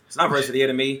verse. It's not verse of the year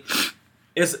to me.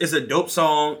 It's a dope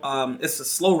song. It's a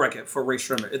slow record for Ray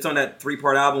Shrimmer. It's on that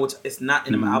 3-part album, which it's not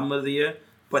in the album of the year.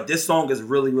 But this song is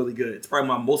really, really good. It's probably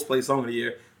my most played song of the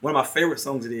year. One of my favorite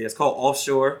songs of the year. It's called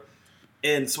Offshore.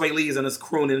 And Sway Lee's on this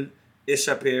crooning ish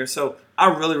up here. So I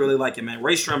really, really like it, man.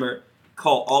 Ray Shrimmer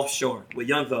called Offshore with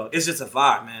Young Thug. It's just a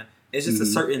vibe, man. It's just a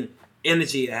certain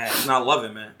energy it has. And I love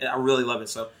it, man. I really love it.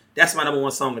 So that's my number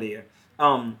one song of the year.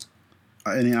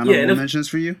 Any honorable mentions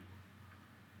for you?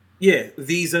 Yeah.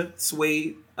 Visa,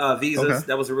 Sway, Visas. Okay.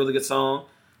 That was a really good song.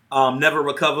 Never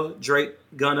Recover, Drake,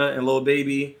 Gunna, and Lil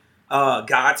Baby.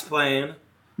 God's Plan.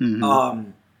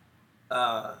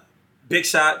 Big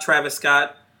Shot, Travis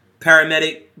Scott.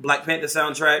 Paramedic, Black Panther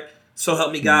soundtrack. So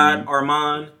Help Me God,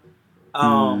 Armand.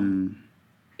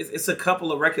 It's a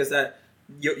couple of records that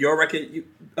your record,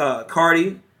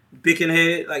 Cardi,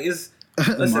 Bickenhead, like it's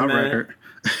listen, my record.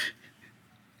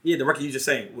 Yeah, the record you just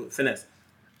saying with Finesse.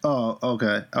 Oh,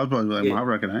 okay. I was probably like my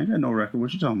record. I ain't got no record.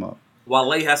 What you talking about?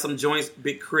 Wale has some joints.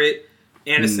 Big Crit,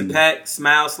 Anderson .Paak,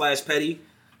 Smile / Petty.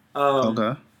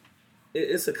 Okay.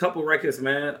 It's a couple records,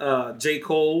 man. J.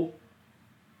 Cole.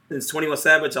 It's 21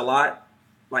 Savage a lot.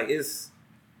 Like it's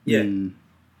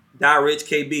Die Rich,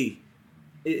 KB.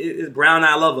 It's Brown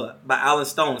Eye Lover by Alan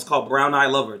Stone. It's called Brown Eye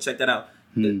Lover. Check that out.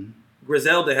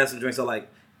 Griselda has some drinks I like.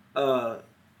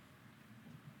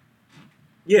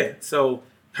 So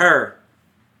her.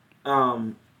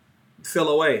 Feel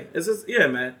Away. It's just,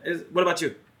 man. What about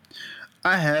you?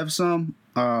 I have some.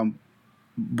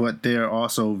 but they're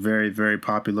also very, very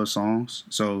popular songs.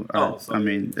 So, I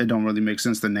mean, it don't really make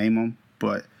sense to name them.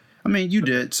 But, I mean, you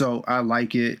did. So, I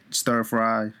like it. Stir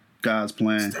Fry, God's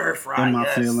Plan. Stir Fry, In My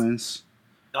Feelings.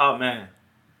 Oh, man.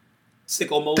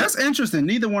 Sicko Mode. That's interesting.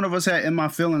 Neither one of us had In My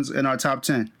Feelings in our top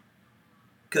 10.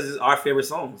 Because it's our favorite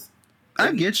songs.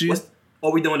 I get you.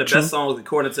 Are we doing the best songs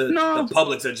according to the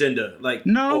public's agenda? Like,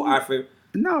 our favorite?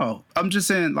 No. I'm just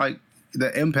saying, like,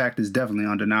 the impact is definitely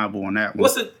undeniable on that one.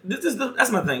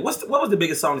 That's my thing. What was the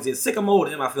biggest song this year? Sicko Mode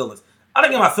or In My Feelings? I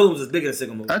think In My Feelings is bigger than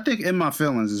Sicko Mode. I think In My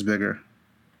Feelings is bigger.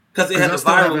 Because it had the viral.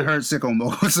 I haven't heard Sicko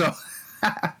Mode, so...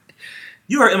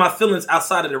 You heard In My Feelings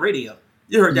outside of the radio.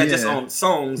 You heard that just on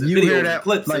songs and videos and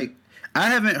clips. Like, I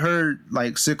haven't heard,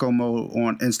 like, Sicko Mode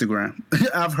on Instagram.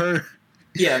 I've heard...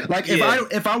 Yeah. Like,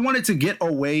 if I wanted to get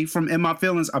away from In My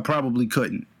Feelings, I probably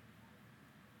couldn't.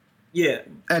 Yeah.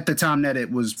 At the time that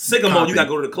it was Sicko Mode, you got to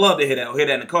go to the club to hear that, or hear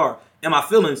that in the car. In My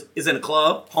Feelings is in the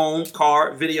club, home,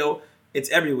 car, video. It's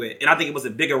everywhere. And I think it was a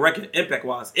bigger record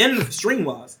impact-wise and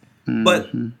stream-wise. Mm-hmm. But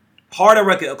harder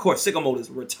record, of course, Sicko Mode is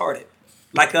retarded.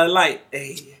 Like a light.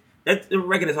 Hey, that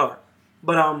record is hard.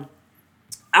 But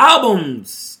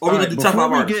albums. Or we going to talk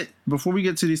about artists? Before we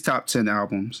get to these top 10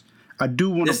 albums, I do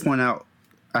want to point out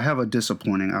I have a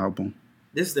disappointing album.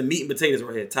 This is the meat and potatoes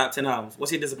right here. Top 10 albums.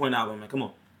 What's your disappointing album, man? Come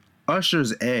on.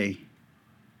 Usher's A.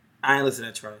 I ain't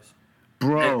listening to that trash.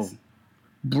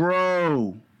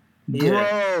 Bro.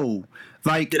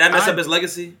 Like, did that mess up his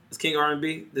legacy as King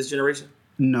R&B this generation?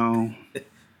 No.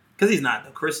 Because he's not,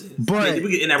 though. Chris is. But,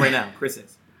 we get in that right now. Chris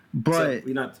is. But,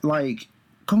 so like,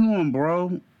 come on,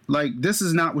 bro. Like, this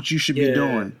is not what you should be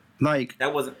doing. Like,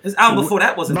 that wasn't his album before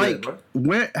that wasn't like, good,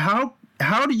 bro.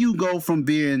 How do you go from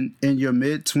being in your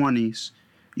mid-20s,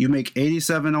 you make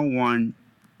 8701,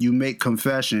 you make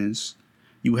Confessions,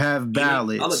 you have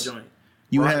ballads,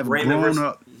 you have grown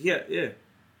up,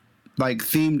 like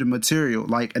themed material,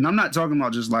 like, and I'm not talking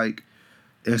about just like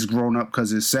it's grown up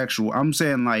because it's sexual. I'm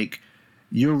saying like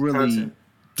you're really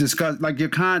like your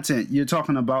content. You're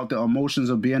talking about the emotions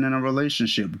of being in a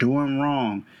relationship, doing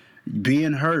wrong,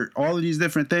 being hurt, all of these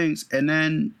different things, and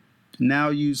then now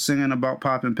you singing about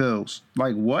popping pills.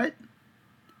 Like what?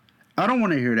 I don't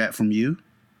want to hear that from you.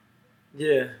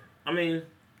 Yeah, I mean.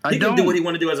 He can do what he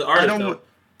want to do as an artist, but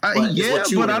I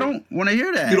don't want to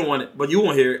hear that. You don't want it, but you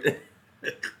won't hear it.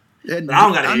 I don't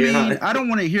got to hear it. I don't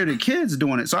want to hear the kids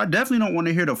doing it, so I definitely don't want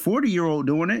to hear the 40-year-old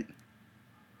doing it.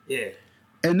 Yeah.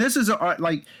 And this is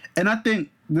and I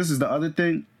think this is the other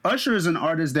thing. Usher is an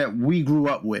artist that we grew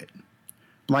up with.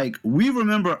 Like, we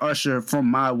remember Usher from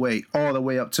My Way all the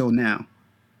way up till now.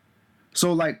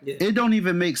 So, like, it don't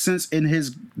even make sense in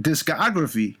his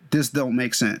discography. This don't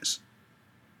make sense.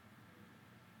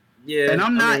 Yeah, and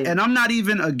I'm not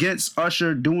even against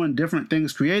Usher doing different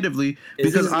things creatively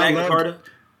because I love.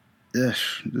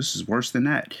 This is worse than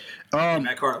that.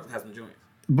 Matt Carter has some joints.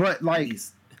 But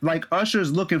like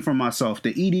Usher's Looking for Myself,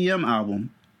 the EDM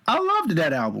album. I loved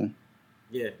that album.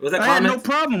 Yeah, was that? I had no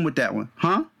problem with that one,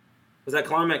 huh? Was that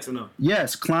Climax or no?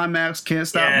 Yes, Climax, Can't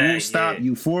Stop, Won't Stop,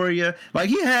 Euphoria. Like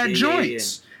he had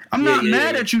joints. I'm not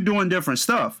mad at you doing different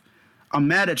stuff. I'm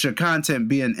mad at your content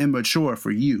being immature for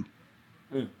you.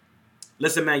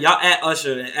 Listen, man, y'all at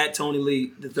Usher and at Tony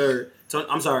Lee III.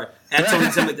 I'm sorry, at Tony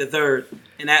Timothy III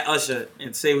and at Usher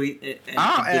and say the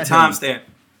timestamp.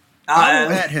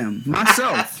 I'll at him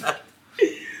myself.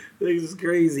 This is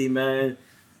crazy, man.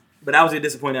 But that was a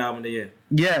disappointing album of the year.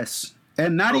 Yes,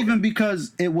 and not even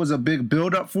because it was a big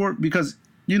build up for it, because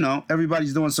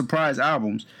everybody's doing surprise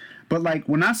albums. But like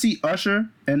when I see Usher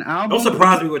and album, don't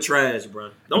surprise me with trash,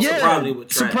 bro. Don't surprise me with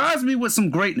trash. Surprise me with some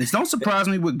greatness. Don't surprise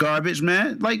me with garbage,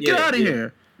 man. Like get out of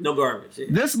here. No garbage. Yeah.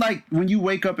 This like when you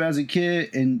wake up as a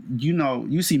kid and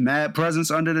you see mad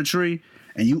presents under the tree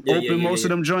and you open most of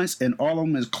them joints and all of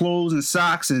them is clothes and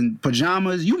socks and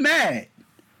pajamas. You mad?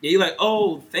 Yeah, you're like,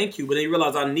 oh, thank you, but then you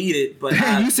realize I need it. But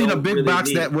you see the big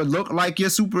box that would look like your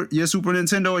Super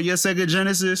Nintendo or your Sega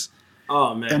Genesis.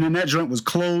 Oh, man. And then that joint was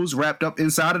closed, wrapped up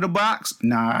inside of the box?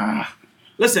 Nah.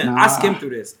 Listen, I skimmed through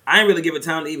this. I didn't really give it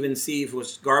time to even see if it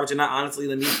was garbage or not, honestly.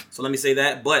 Let me say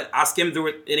that. But I skimmed through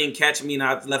it. It didn't catch me, and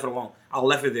I left it alone. I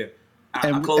left it there.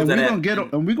 I closed that app.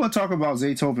 And we're going to talk about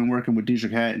Zaytoven working with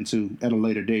Deitrick Haddon, too, at a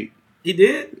later date. He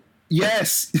did?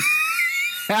 Yes.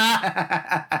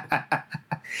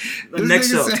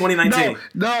 Next show, 2019.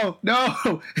 No.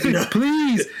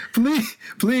 Please.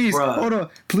 Bruh. Hold on.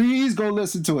 Please go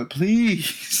listen to it.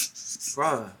 Please.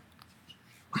 Bruh.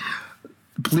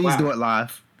 Please do it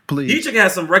live. Please. Deitrick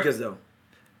has some records, though.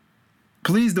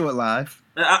 Please do it live.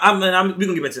 We're going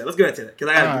to get back to that. Let's get back to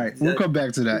that. All right. We'll come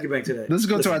back to that. Get back to that. Let's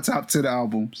go to our top 10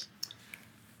 albums.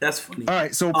 That's funny. All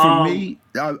right, so for me,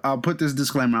 I'll put this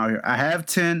disclaimer out here. I have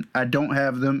 10. I don't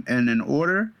have them in an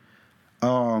order,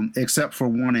 except for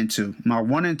 1 and 2. My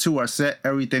 1 and 2 are set.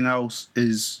 Everything else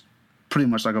is pretty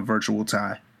much like a virtual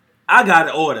tie. I got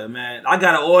an order, man. I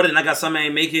got an order, and I got some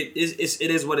ain't make it. It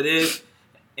is what it is,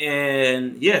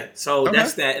 and yeah. So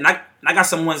that's that. And I got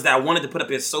some ones that I wanted to put up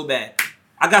here so bad.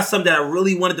 I got some that I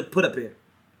really wanted to put up here,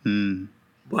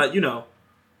 but I don't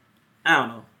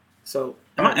know. So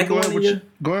am I echoing in you?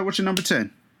 Go ahead with your number 10.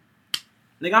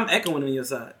 Nigga, I'm echoing on your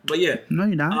side, but yeah. No,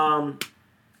 you're not.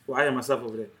 Well, I hear myself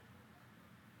over there,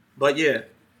 but yeah.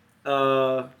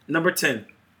 Number 10.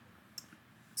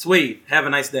 Sweet. Have a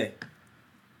nice day.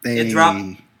 Hey. It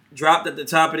dropped at the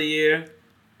top of the year.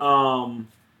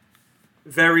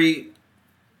 Very,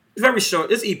 very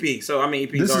short. It's EP, so I mean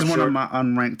EPs. This is one short. of my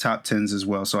unranked top 10s as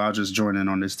well, so I'll just join in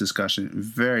on this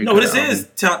discussion. This is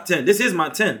top 10. This is my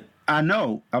 10. I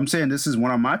know. I'm saying this is one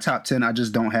of my top 10. I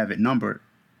just don't have it numbered.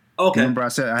 Okay. Remember I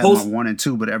said I had my 1 and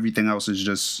 2, but everything else is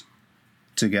just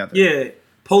together. Yeah.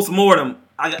 Postmortem.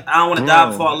 I don't want to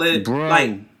die before I live. Bro.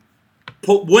 Like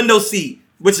Window Seat.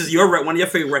 Which is one of your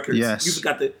favorite records. Yes. You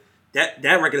forgot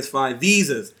that record is fine.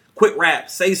 Visas, Quick Rap,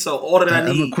 Say So, All That I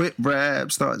Need. I'm a quick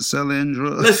rap, start selling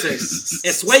drugs. Listen,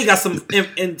 and Sway got some,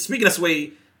 and speaking of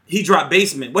Sway, he dropped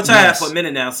Basement, which I have for a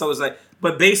minute now. So it's like,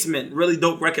 but Basement, really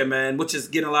dope record, man, which is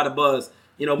getting a lot of buzz.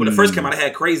 When the first came out, it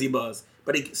had crazy buzz,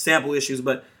 but he sample issues,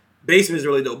 but Basement is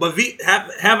really dope. But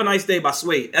Have a Nice Day by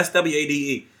Sway,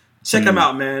 SWADE. Check him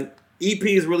out, man. EP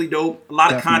is really dope. A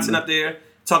lot of content up there.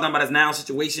 Talking about his now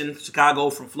situation,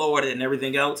 Chicago from Florida and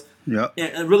everything else. Yep.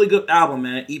 And a really good album,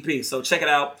 man, EP. So check it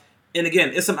out. And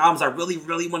again, it's some albums I really,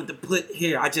 really wanted to put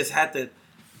here. I just had to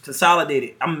consolidate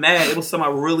it. I'm mad. It was something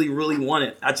I really, really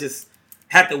wanted. I just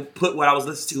had to put what I was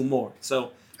listening to more.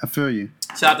 So I feel you.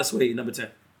 Shout out to Sweet, number 10.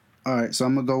 All right, so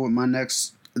I'm going to go with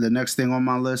the next thing on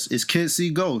my list is Kids See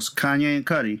Ghosts, Kanye and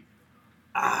Cudi.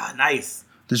 Ah, nice.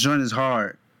 This joint is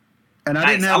hard. And I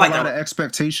didn't have a lot of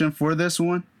expectation for this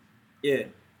one. Yeah.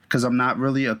 Because I'm not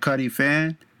really a Cudi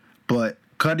fan, but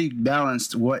Cudi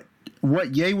balanced what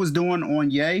Ye was doing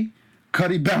on Ye.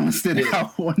 Cudi balanced it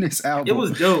out on this album. It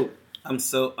was dope. I'm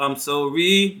so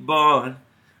reborn.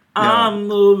 I'm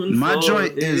moving. My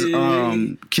joint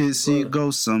is Kids See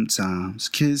Ghosts sometimes.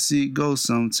 Kids See Ghosts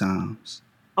sometimes.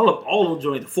 I love all those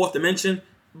joints. The Fourth Dimension,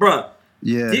 bruh.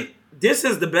 Yeah. This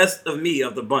is the best of me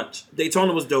of the bunch.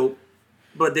 Daytona was dope,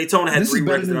 but Daytona had 3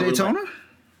 records. This is better than Daytona?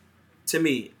 To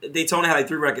me, Daytona had like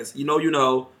 3 records. You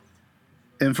know.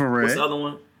 Infrared. What's the other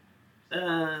one?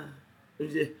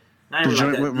 The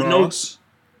joint with Ross?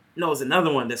 No, it's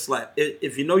another one that slapped.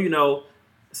 If you know,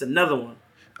 it's another one.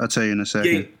 I'll tell you in a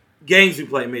second. Games we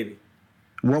play, maybe.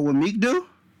 What would Meek do?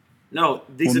 No,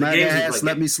 these are the games we play.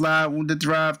 Let me slide with the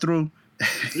drive-through.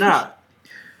 Nah.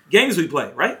 Games we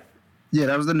play, right? Yeah,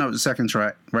 that was the second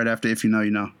track, right after If You Know,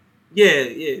 You Know.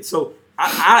 Yeah. So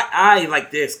I like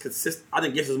this. I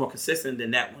think this is more consistent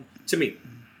than that one to me.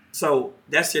 So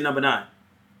that's your number 9.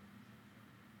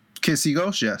 Kids See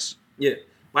Ghosts, yes. Yeah.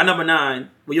 My number 9.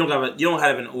 Well, you don't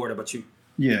have it in order, but you.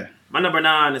 Yeah. My number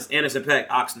 9 is Anderson .Paak,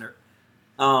 Oxnard.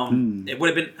 It would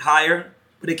have been higher,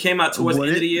 but it came out towards the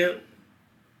end of the year.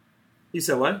 You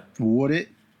said what? Would it?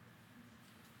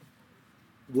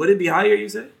 Would it be higher? You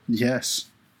said? Yes.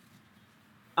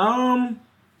 Yeah,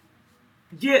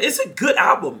 it's a good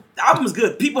album. The album is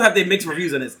good. People have their mixed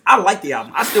reviews on this. I like the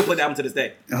album. I still play the album to this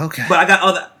day. Okay. But I got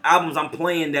other albums I'm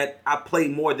playing that I play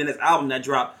more than this album that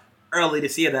dropped early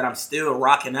this year that I'm still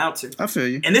rocking out to. I feel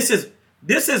you. And this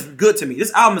is good to me.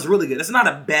 This album is really good. It's not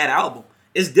a bad album.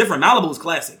 It's different. Malibu is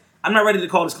classic. I'm not ready to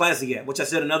call this classic yet, which I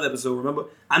said in another episode, remember?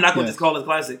 I'm not going to just call it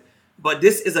classic. But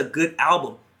this is a good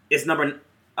album. It's number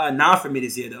 9 for me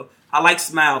this year, though. I like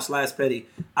Smile / Petty.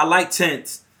 I like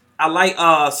Tense. I like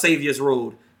Savior's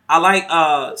Road. I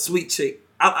like Sweet Chick.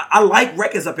 I like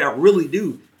records up here. I really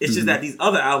do. It's just that these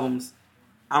other albums,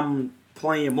 I'm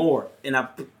playing more. And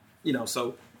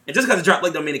so... And just because it dropped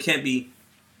late don't mean it can't be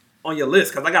on your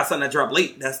list. Because I got something that dropped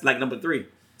late. That's like number 3.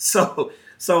 So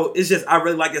it's just, I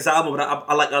really like this album, but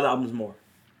I like other albums more.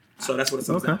 So that's what it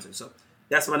comes down to. So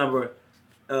that's my number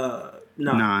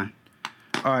 9.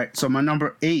 All right. So my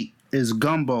number 8 is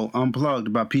Gumbo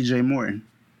Unplugged by PJ Morton.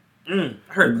 I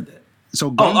heard about that. So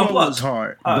Gumbo was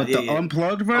hard. But the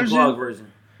unplugged version? Unplugged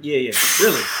version. Yeah.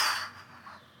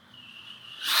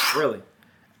 Really?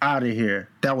 Out of here.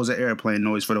 That was an airplane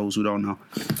noise for those who don't know.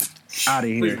 Out of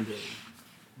here.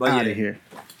 Out of here.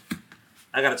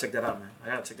 I gotta check that out, man.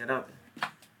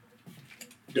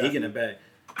 Yeah, he getting it back.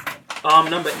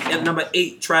 Number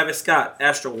 8, Travis Scott,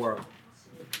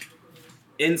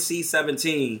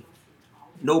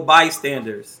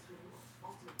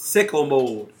 Sicko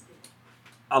Mode.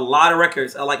 A lot of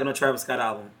records I like on the Travis Scott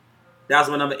album. That was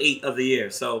my number 8 of the year.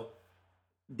 So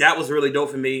that was really dope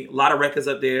for me. A lot of records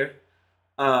up there.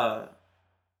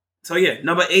 So yeah,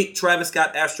 number 8, Travis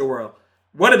Scott, Astroworld.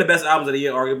 One of the best albums of the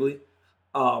year, arguably.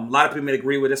 A lot of people may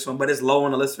agree with this one, but it's low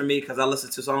on the list for me because I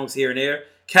listen to songs here and there.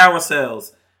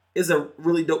 Carousels is a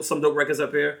really dope, some dope records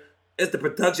up here. The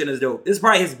production is dope. It's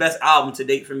probably his best album to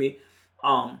date for me.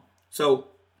 So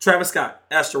Travis Scott,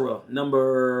 Astroworld,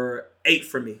 number 8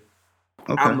 for me.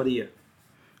 Okay. Album of the year.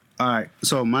 All right,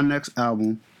 so my next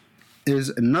album is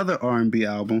another R&B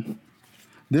album.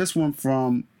 This one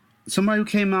from somebody who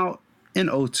came out in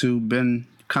 2002, been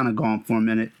kind of gone for a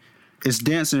minute. It's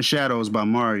Dancing Shadows by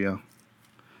Mario.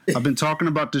 I've been talking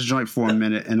about this joint for a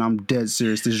minute, and I'm dead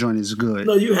serious. This joint is good.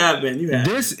 No, you have been.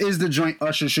 This is the joint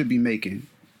Usher should be making.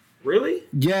 Really?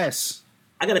 Yes.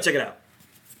 I gotta check it out.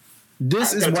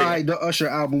 This is why the Usher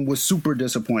album was super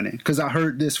disappointing, because I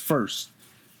heard this first.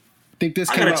 I think this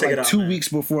came out like 2 weeks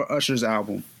before Usher's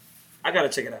album. I gotta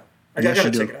check it out. I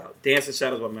gotta check it out. Dancing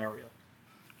Shadows by Mario.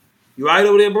 You all right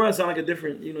over there, bro? I sound like a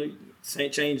different,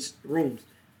 change rooms.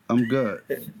 I'm good.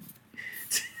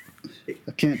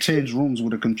 I can't change rooms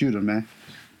with a computer, man.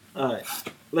 All right.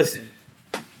 Listen.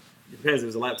 Depends if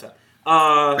it's a laptop.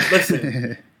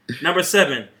 Listen. Number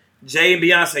 7, Jay and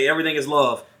Beyonce, Everything is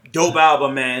Love. Dope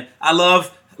album, man. I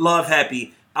love Love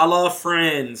Happy. I love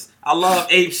Friends. I love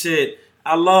Ape Shit.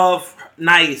 I love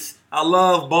Nice. I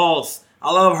love Boss.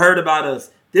 I love Heard About Us.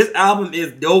 This album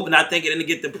is dope, and I think it didn't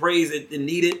get the praise it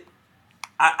needed.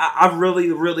 I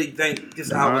really, really think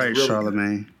this album is really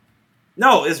Charlamagne. Good.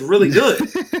 No, it's really good.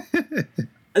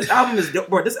 This album is dope,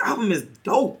 bro. This album is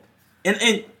dope.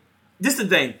 And this is the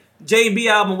thing. J&B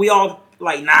album, we all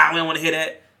like, nah, we don't want to hear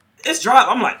that. It's dropped.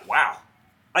 I'm like, wow.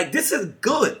 Like, this is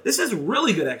good. This is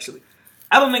really good, actually.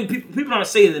 I don't think people don't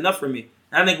say it enough for me.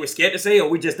 I don't think we're scared to say it or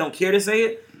we just don't care to say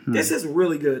it. This is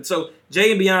really good. So,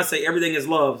 Jay and Beyonce, Everything is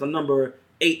Love, the number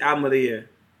 8 album of the year.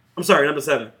 I'm sorry, number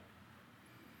 7.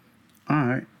 All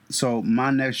right. So,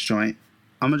 my next joint,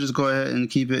 I'm going to just go ahead and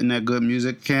keep it in that good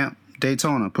music camp.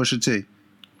 Daytona, Pusha T.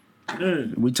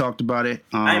 We talked about it.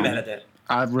 I ain't mad at that.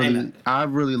 I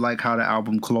really like how the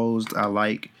album closed. I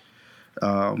like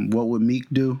What Would Meek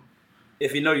Do.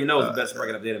 If you know, you know, it's the best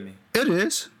record up there to me. It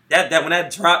is. That when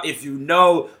that drop, if you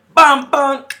know, bum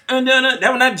bum, and that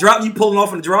when that drop, you pulling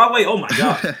off in the driveway. Oh my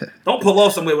god! Don't pull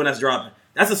off somewhere when that's dropping.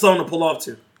 That's a song to pull off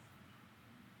to.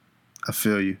 I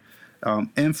feel you.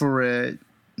 Infrared,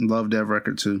 love that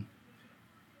record too.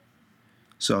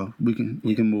 So we can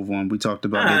move on. We talked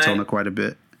about Daytona quite a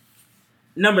bit.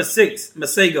 Number 6,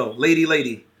 Masego,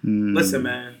 Lady. Listen,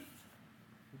 man,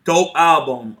 dope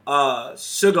album.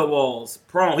 Sugar Walls,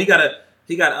 Prom. He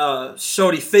got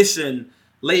Shorty Fishing,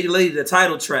 Lady, the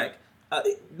title track.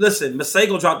 Listen,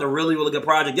 Masego dropped a really, really good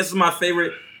project. This is my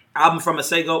favorite album from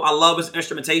Masego. I love his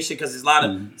instrumentation because there's a lot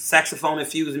of saxophone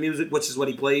infused music, which is what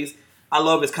he plays. I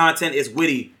love his content. It's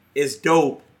witty. It's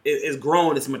dope. It's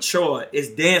grown. It's mature. It's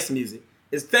dance music.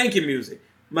 It's thank you music.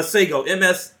 Masego,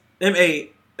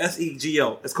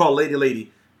 Masego. It's called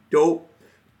Lady. Dope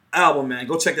album, man.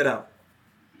 Go check that out.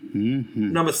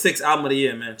 Number 6 album of the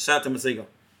year, man. Shout out to Masego.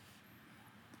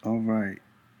 All right.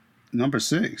 Number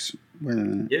 6. Wait a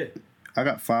minute. Yeah. I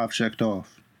got 5 checked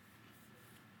off.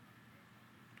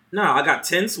 No, I got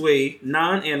 10 Sway,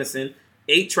 9 Anderson,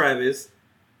 8 Travis,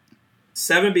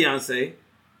 7 Beyonce,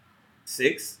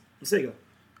 6 Masego.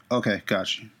 Okay,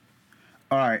 got you.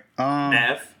 All right.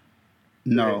 Math.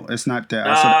 No, it's not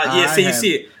that. You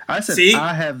see it. I said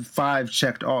I have 5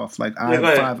 checked off. Like I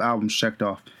have 5 albums checked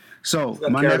off. So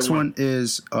my next one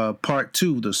is Part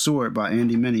 2, The Sword by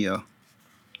Andy Mineo.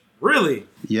 Really?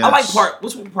 Yes. I like part.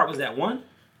 Which part was that one?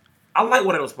 I like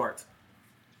one of those parts.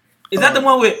 Is that the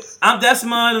one with that's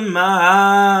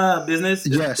my business?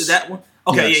 Yes. Is that one?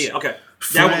 Okay, yes. Yeah, okay.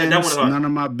 Friends, that one None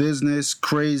of My Business,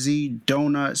 Crazy,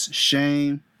 Donuts,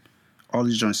 Shame. All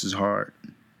these joints is hard.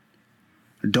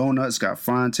 Donuts got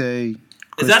Fonte.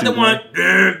 Is that the one?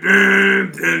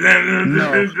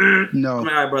 No. All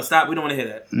right, bro, stop. We don't want to hear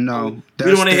that. No. We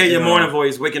don't want to hear your morning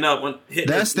voice waking up when hitting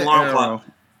the alarm clock.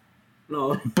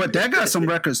 No. But that got some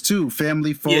records too.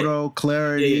 Family Photo,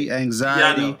 Clarity,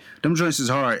 Anxiety. Them joints is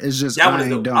hard. It's just that I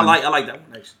ain't done. I like that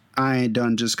one actually. I ain't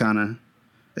done just kind of.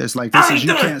 It's like this is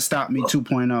You Can't Stop Me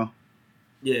 2.0.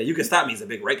 Yeah, You Can Stop Me is a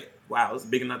big record. Wow, it's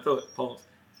bigger than I thought. Pause.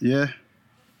 Yeah.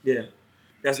 Yeah.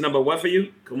 That's number what for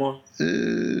you? Come on.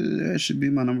 That should be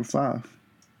my number 5.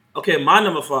 Okay, my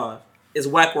number 5 is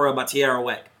Whack World by Tierra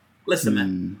Whack. Listen,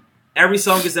 man. Every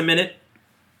song is a minute.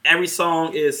 Every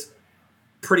song is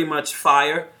pretty much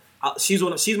fire. She's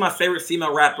my favorite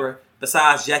female rapper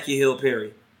besides Jackie Hill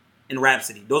Perry and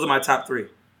Rhapsody. Those are my top 3.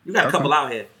 You got a couple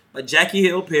out here. But Jackie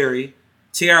Hill Perry,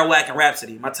 Tierra Whack, and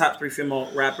Rhapsody. My top 3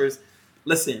 female rappers.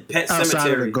 Listen, Pet Sematary.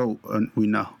 Outside of the GOAT, we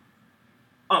know.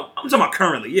 I'm talking about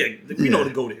currently. Yeah, we know what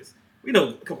the GOAT is. We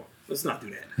know. Come on, let's not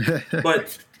do that.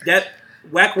 But that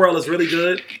Whack World is really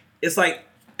good. It's like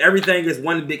everything is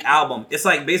one big album. It's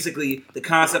like basically the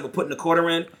concept of putting a quarter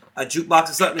in a jukebox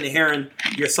or something and hearing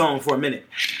your song for a minute.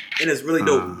 And it's really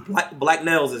dope. Black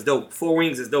Nails is dope. Four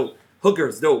Wings is dope.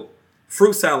 Hooker's dope.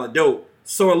 Fruit Salad, dope.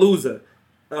 Sore Loser.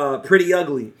 Pretty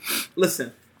Ugly.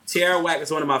 Listen, Tierra Whack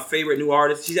is one of my favorite new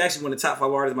artists. She's actually one of the top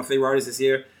 5 artists, my favorite artists this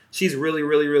year. She's really,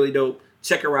 really, really dope.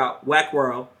 Check her out. Whack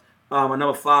World. My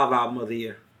number 5 album of the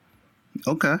year.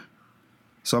 Okay.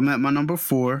 So I'm at my number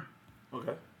 4.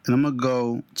 Okay. And I'm going to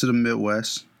go to the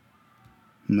Midwest.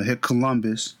 I'm going to hit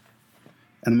Columbus.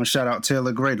 And I'm going to shout out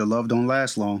Taylor Gray. The Love Don't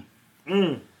Last Long. I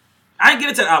didn't get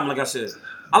into the album like I should.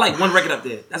 I like one record up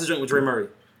there. That's a joint with Dre Murray.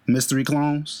 Mystery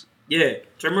Clones? Yeah.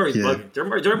 Dre Murray's bugging. Dre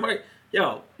Murray.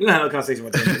 Yo, you gonna have a conversation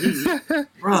with him.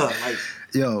 Bruh, like.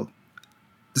 Yo,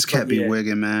 this cat be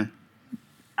wigging, man.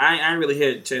 I ain't really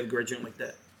hear Taylor Gray joint like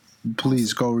that.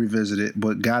 Please go revisit it.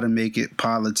 But Gotta Make It,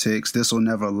 Politics, This Will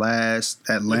Never Last,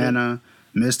 Atlanta,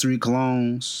 Mystery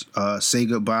Clones, Say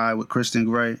Goodbye with Kristen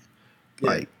Gray.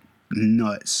 Like,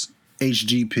 nuts.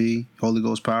 HGP, Holy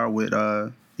Ghost Power with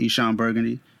Eshawn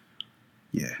Burgundy.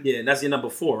 Yeah. Yeah, that's your number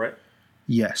 4, right?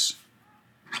 Yes.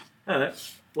 All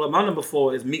right. Well, my number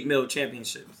 4 is Meek Mill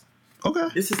Championships. Okay.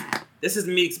 This is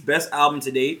Meek's best album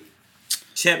to date.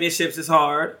 Championships is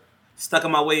hard. Stuck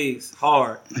in My Ways,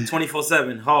 hard.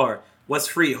 24/7, hard. What's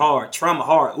Free, hard. Trauma,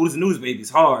 hard. Who's the News Babies,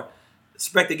 hard.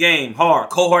 Respect the Game, hard.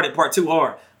 Cold Hearted Part 2,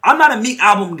 hard. I'm not a Meek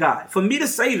album guy. For me to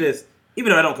say this,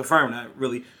 even though I don't confirm that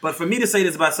really, but for me to say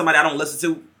this about somebody I don't listen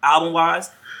to album-wise,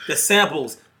 the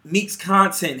samples, Meek's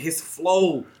content, his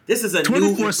flow. This is a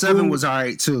 24/7 was all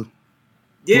right too.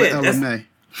 Yeah,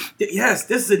 yes,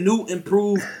 this is a new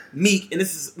improved Meek, and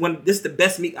this is the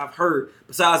best Meek I've heard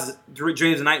besides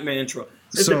Dreams and Nightmare intro.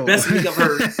 It's the best Meek I've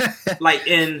heard. Like,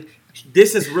 and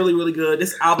this is really, really good.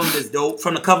 This album is dope.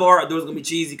 From the cover art, I thought it was gonna be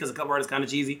cheesy because the cover art is kind of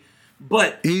cheesy.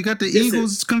 But you got the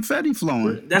Eagles confetti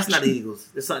flowing. That's not the Eagles.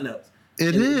 It's something else.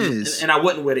 It is. And I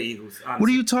wouldn't wear the Eagles, honestly. What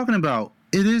are you talking about?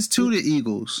 It is to the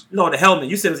Eagles. No, the helmet.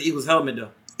 You said it was the Eagles helmet,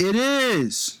 though. It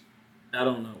is. I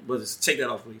don't know. But just take that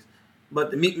off, please. But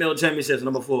the Meek Mill Championships,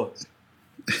 number 4.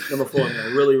 Number 4,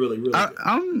 man. Really, really, really good.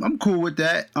 I'm cool with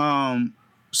that.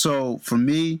 So for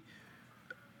me,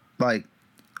 like,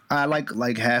 I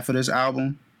like half of this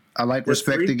album. I like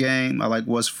Respect the Game. I like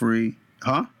What's Free.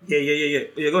 Huh? Yeah.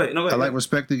 Go ahead. No, go ahead. I like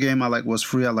Respect the Game. I like What's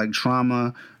Free. I like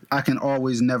Trauma. I can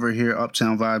always never hear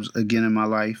Uptown Vibes again in my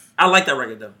life. I like that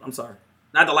record, though. I'm sorry.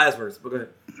 Not the last verse, but go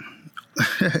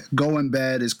ahead. Going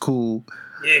Bad is cool.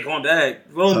 Yeah, Going Bad.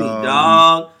 Roll me,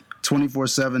 dog.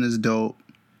 24/7 is dope.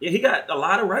 Yeah, he got a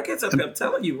lot of records up here. I'm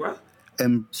telling you, bro.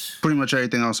 And pretty much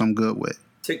everything else I'm good with.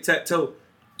 Tic-tac-toe.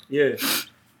 Yeah.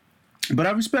 But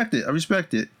I respect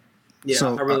it. Yeah,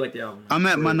 so I really like the album. I'm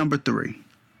at my number 3.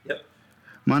 Yep.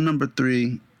 My number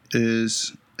 3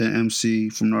 is an MC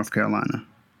from North Carolina.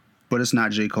 But it's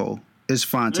not J. Cole. It's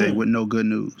Phonte with No Good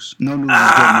News. No News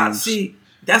is Good News. See,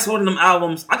 that's one of them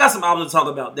albums. I got some albums to talk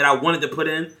about that I wanted to put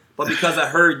in, but because I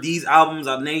heard these albums,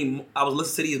 I was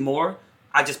listening to these more,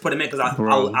 I just put them in because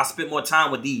I spent more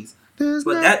time with these. There's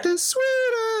nothing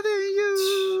sweeter than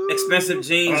you. Expensive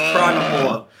Jeans, Cry No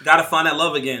More. Gotta Find That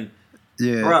Love Again.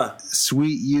 Yeah. Bruh.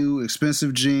 Sweet You,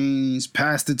 Expensive Jeans,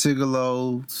 Pastor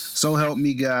Tigolo, So Help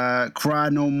Me God, Cry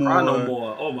No More. Cry No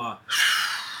More. Oh my.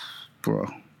 Bro.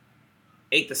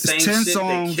 Ate the same shit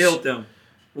songs. That killed them.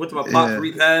 Went to my pop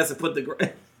repass and put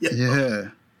the... Yeah.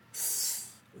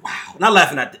 Wow. Not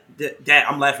laughing at that.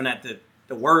 I'm laughing at the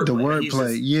wordplay. The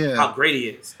wordplay, yeah. How great he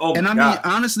is. Oh, and my God. God.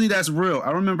 Mean, honestly, that's real.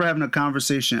 I remember having a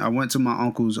conversation. I went to my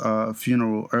uncle's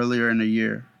funeral earlier in the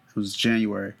year. It was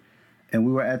January. And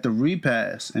we were at the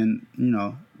repass. And,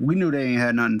 we knew they ain't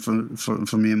had nothing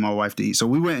for me and my wife to eat. So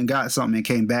we went and got something and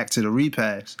came back to the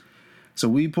repass. So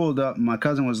we pulled up. My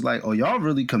cousin was like, oh, y'all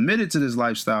really committed to this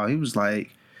lifestyle. He was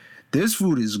like, this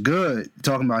food is good.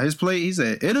 Talking about his plate, he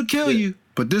said, it'll kill you,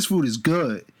 but this food is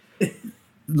good.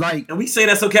 Like, and we say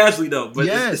that so casually, though. But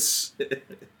yes. It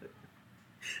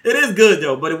is good,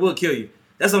 though, but it will kill you.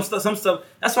 That's some stuff.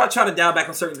 That's why I try to dial back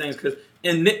on certain things. Because,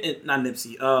 not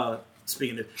Nipsey,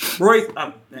 speaking of, Roy,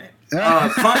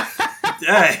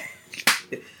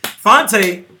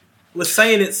 Phonte was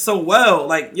saying it so well.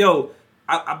 Like, yo,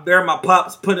 I buried my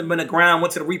pops, put him in the ground,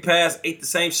 went to the repass, ate the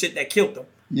same shit that killed them.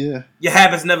 Yeah. Your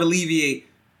habits never deviate.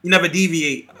 You never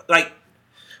deviate. Like,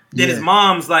 then his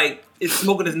mom's like, is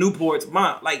smoking his Newports.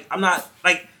 Mom, like, I'm not,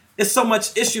 like, it's so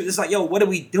much issue. It's like, yo, what are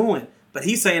we doing? But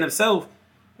he's saying himself,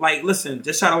 Like, listen,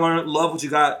 just try to learn, love what you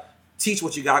got, teach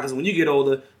what you got. Because when you get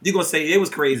older, you're gonna say it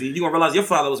was crazy. You're gonna realize your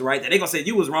father was right. That they're gonna say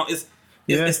you was wrong.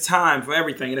 It's time for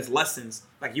everything, and it's lessons.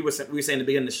 Like we were saying at the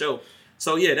beginning of the show.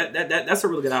 So yeah, that's a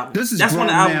really good album. This is grown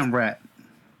man rap.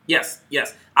 Yes.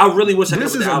 I really wish I could.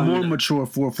 This is a more mature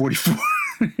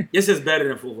 444. This is better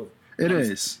than 444. It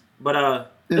is. But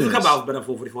there's a couple albums better than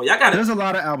 444. Y'all got it. There's a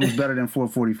lot of albums better than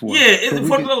 444. Yeah,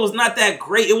 444 was not that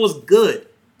great. It was good.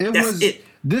 It.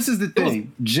 This is the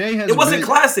thing. Jay has. It wasn't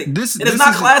classic. It's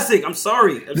not classic. I'm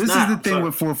sorry. This is the thing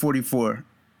with 444.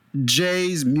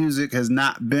 Jay's music has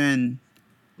not been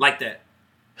like that,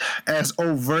 as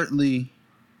overtly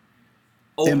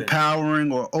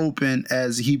empowering or open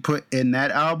as he put in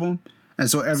that album, and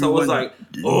so everyone. So it was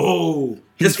like,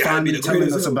 he's finally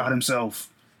telling us about himself.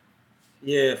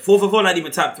 Yeah, 444 not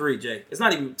even top 3, Jay. It's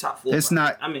not even top 4. It's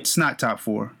not. I mean, it's not top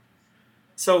 4.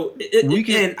 So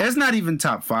it's not even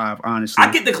top 5, honestly.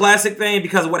 I get the classic thing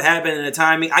because of what happened and the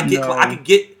timing. I could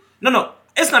get no.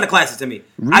 It's not a classic to me.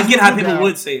 I get how people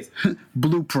would say it.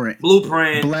 Blueprint,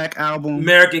 Black Album,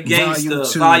 American Gangster,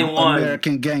 Volume 1,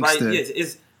 American Gangster. Like,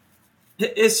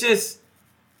 it's just.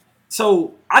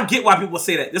 So I get why people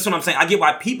say that. That's what I'm saying. I get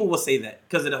why people will say that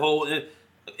because of the whole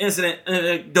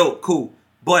incident. Dope, cool.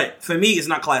 But for me, it's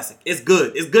not classic. It's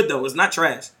good. It's good though. It's not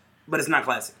trash, but it's not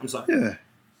classic. I'm sorry. Yeah.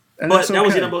 And but that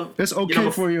was your number. It's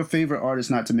okay for your favorite artist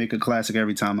not to make a classic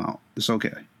every time out. It's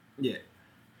okay. Yeah.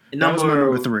 That was my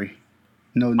number 3.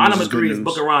 No, my number 3 is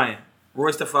Book of Ryan.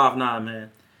 Royce the 5'9",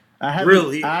 man. I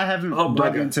haven't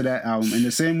dug into that album in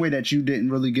the same way that you didn't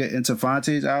really get into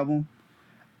Fonte's album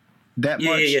that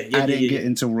much. I didn't get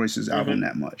into Royce's album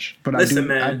that much, but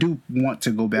I do want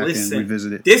to go back and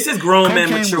revisit it. This is grown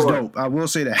man mature. Was dope. I will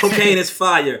say that. Cocaine is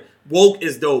fire. Woke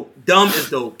is dope. Dumb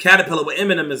is dope. Caterpillar with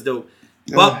Eminem is dope.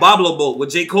 Bablo Boat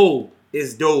with J. Cole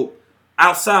is dope.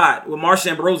 Outside with Marsha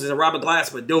Ambrosius and Robert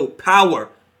Glasper, dope. Power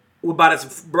about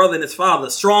his brother and his father.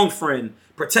 Strong Friend.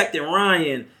 Protecting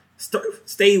Ryan.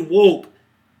 Stay Woke.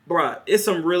 Bruh, it's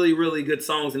some really, really good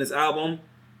songs in this album.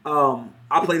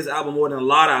 I play this album more than a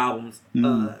lot of albums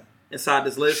inside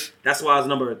this list. That's why it's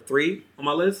number 3 on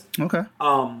my list. Okay.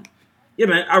 Yeah,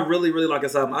 man, I really, really like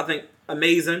this album. I think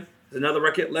Amazing is another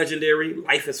record. Legendary.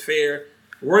 Life is Fair.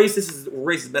 Royce, this is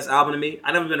Royce's best album to me.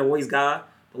 I've never been a Royce guy,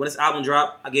 but when this album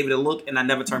dropped, I gave it a look and I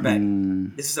never turned back.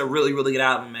 This is a really, really good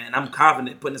album, man. I'm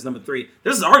confident putting this number 3.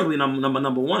 This is arguably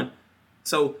number 1.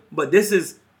 So, but this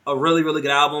is a really, really good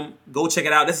album. Go check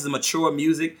it out. This is mature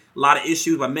music. A lot of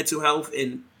issues by mental health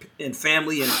and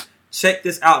family. And check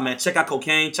this out, man. Check out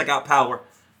Cocaine. Check out Power.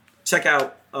 Check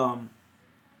out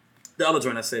the other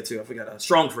joint I said too. I forgot.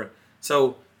 Strong Friend.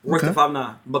 So, Royce the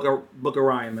 5'9", Book of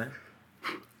Ryan, man.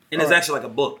 And it's actually like a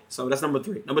book. So that's number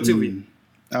 3. Number 2 for you.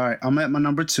 All right. I'm at my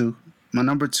number 2. My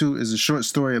number 2 is a short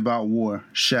story about war,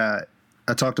 Shad.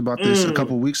 I talked about this a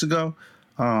couple weeks ago.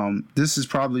 This has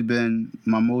probably been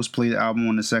my most played album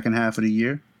on the second half of the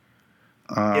year.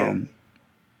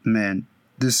 Man,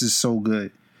 this is so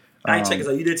good. I ain't check it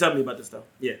out. You did tell me about this stuff.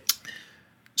 Yeah.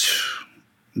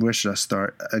 Where should I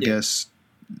start? I guess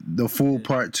the full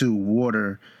part 2,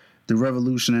 Water, The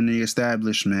Revolution and the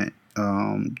Establishment,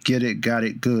 Get It, Got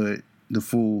It Good, the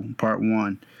full part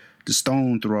 1, The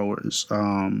Stone Throwers,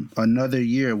 Another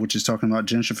Year, which is talking about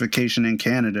gentrification in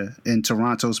Canada, in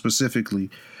Toronto specifically,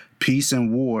 Peace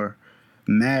and War,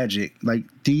 Magic. Like,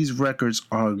 these records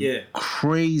are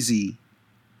crazy.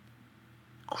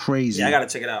 Yeah, I gotta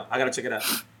check it out.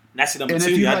 That's number 2.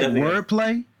 And if you like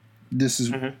wordplay, this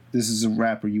is a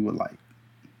rapper you would like.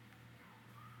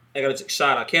 I gotta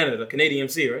shout out Canada, Canadian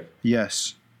MC, right?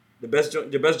 Yes. The best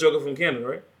joker from Canada,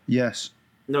 right? Yes.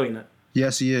 No, you're not.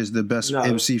 Yes, he is the best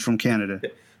MC from Canada.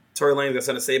 Tory Lanez got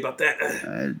something to say about that.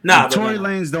 Tory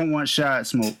Lanez don't want Shad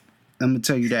Smoke. I'm gonna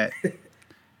tell you that.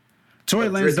 Tory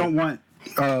Lanez don't want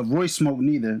Royce Smoke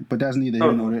neither, but that's neither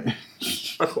here nor there.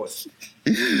 Of course.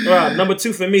 All right, number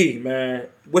 2 for me, man,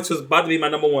 which was about to be my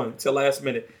number 1 till last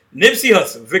minute. Nipsey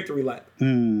Hussle, Victory Lap.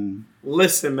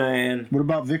 Listen, man. What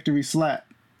about Victory Slap?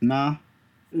 Nah,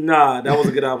 that was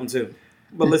a good album too.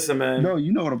 But listen, man. No,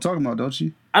 you know what I'm talking about, don't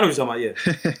you? I know what you're talking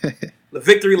about, yeah. The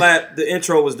Victory Lap, the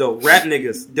intro was dope. Rap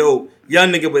Niggas, dope.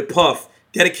 Young Nigga with Puff.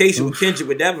 Dedication with Kendrick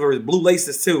with that verse. Blue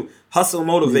Laces too. Hustle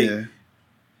Motivate. Yeah.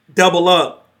 Double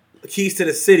Up. Keys to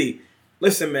the City.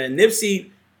 Listen, man.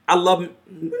 Nipsey, I love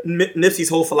Nipsey's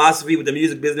whole philosophy with the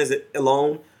music business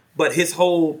alone. But his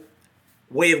whole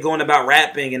way of going about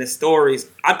rapping and his stories.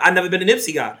 I've never been a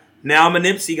Nipsey guy. Now I'm a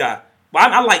Nipsey guy. But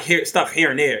I like stuff here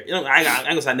and there. You know, I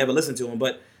guess I never listened to him.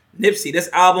 But Nipsey, this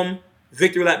album,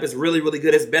 Victory Lap, is really, really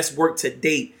good. It's best work to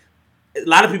date. A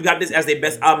lot of people got this as their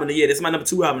best album of the year. This is my number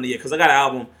 2 album of the year because I got an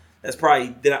album that's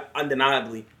probably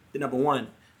undeniably the number 1.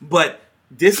 But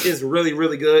this is really,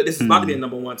 really good. This is about to be a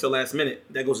number one until last minute.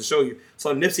 That goes to show you.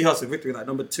 So Nipsey Hussle, Victory Lap,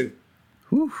 number 2.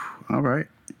 Whew, all right.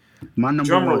 My number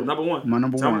Drum roll, one. number 1. My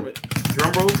number Drum 1.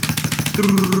 Drum roll.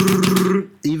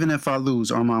 Even If I Lose,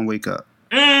 Armand Wake Up.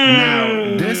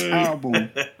 Now, this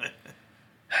album,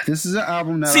 this is an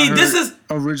album that I heard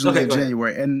originally in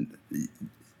January. And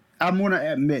I'm going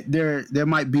to admit, there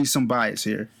might be some bias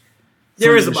here.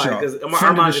 There is a bias, because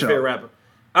Armand is a favorite rapper.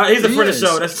 He's a friend of the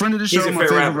show. That's friend of the show, he's my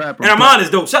favorite rapper. And Armand is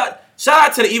dope. Shout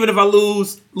out to the Even If I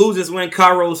Lose Win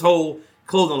Cairo's whole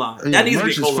clothing line. That needs to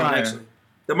be a clothing line, actually.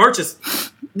 The merch is...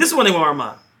 This is when they want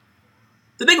Armand.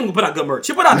 The nigga gonna put out good merch.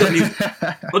 He put out good music.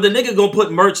 But the nigga gonna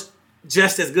put merch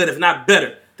just as good, if not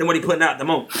better, than what he putting out at the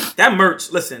moment. That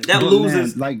merch, listen, that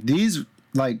loses... Man, like these...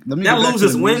 Like, let me that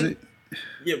loses win.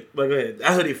 Yeah, but go ahead.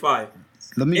 That hoodie fire.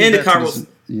 Let me get back to this.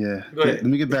 Yeah. Go ahead. Let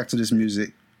me get back to this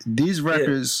music. These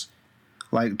records...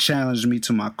 like challenged me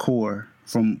to my core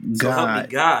from so God. Help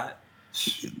me God.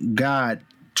 God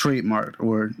trademarked,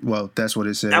 or well, that's what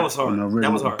it said. That was hard.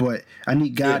 That was hard. But I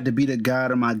need God to be the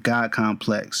God of my God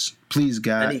complex. Please,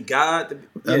 God. I need God.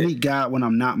 I need God when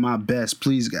I'm not my best.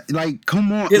 Please, God. Like,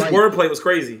 come on. His wordplay was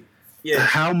crazy. Yeah.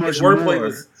 How much more?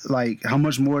 How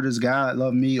much more does God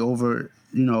love me over,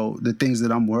 the things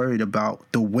that I'm worried about?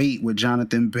 The Weight with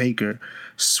Jonathan Baker,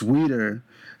 Sweeter.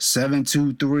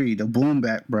 723, the Boom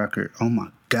Bap record. Oh my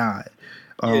God.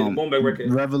 The Boom Bap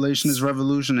record. Revelation is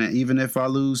Revolution, and Even If I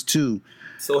Lose 2.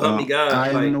 So Help Me God. I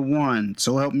Am the One.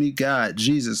 So Help Me God.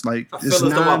 Jesus. Like, it's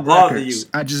 9 records. You.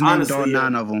 I just named all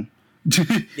 9 of them.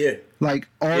 Yeah. Like,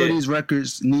 all of these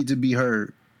records need to be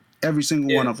heard. Every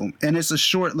single one of them. And it's a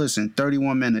short listen,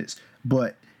 31 minutes.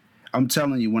 But I'm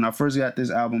telling you, when I first got this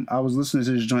album, I was listening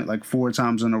to this joint like 4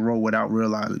 times in a row without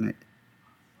realizing it.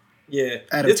 Yeah.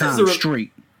 At a time,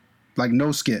 straight. Like,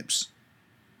 no skips.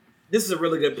 This is a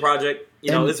really good project.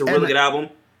 This is a really good album.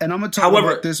 And I'm going to talk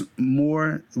about this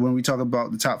more when we talk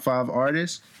about the top 5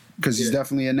 artists, because he's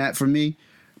definitely in that for me.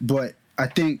 But I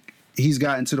think he's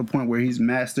gotten to the point where he's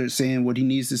mastered saying what he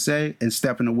needs to say and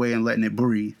stepping away and letting it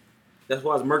breathe. That's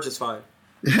why his merch is fire.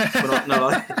 He's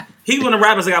one of the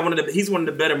rappers he's one of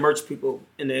the better merch people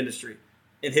in the industry.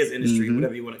 In his industry,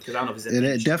 whatever you want to, because I don't know if he's in the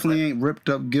industry. It definitely ain't ripped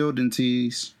up Gildan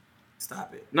tees.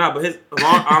 Stop it. Nah, but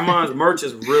Armand's merch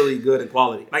is really good in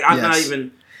quality. Like, I ain't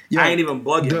even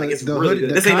bugging. Like, it's really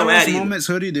good. This ain't no ad either. Moments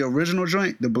hoodie, the original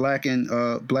joint, the black,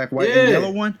 white, and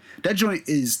yellow one. That joint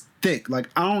is thick.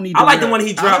 Like, I don't need. I like the one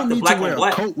he dropped. The black on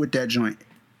black. A coat with that joint.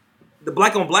 The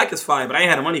black on black is fine, but I ain't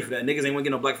had the money for that. Niggas ain't want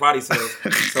to get no Black Friday sales,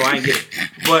 so I ain't get it.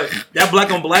 But that black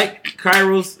on black,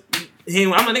 Cairo's.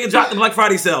 I'm a nigga drop the Black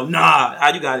Friday sale. Nah,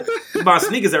 how you got it? You buy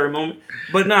sneakers every moment.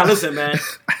 But nah, listen, man.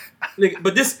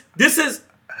 But this is,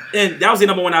 and that was the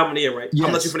number 1 album of the year, right? Yes. I'm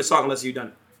gonna let you finish talking unless you've done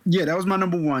it. Yeah, that was my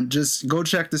number 1. Just go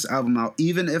check this album out.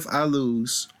 Even If I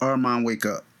Lose, Armand Wake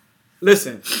Up.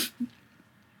 Listen,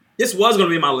 this was gonna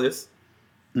be my list,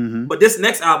 but this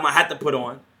next album I had to put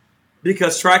on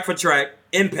because track for track,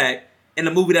 Impact, and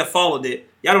the movie that followed it.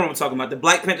 Y'all know what I'm talking about. The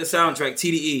Black Panther soundtrack,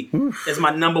 TDE, is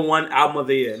my number 1 album of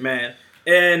the year, man.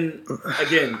 And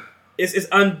again, it's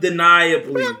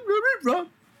undeniably.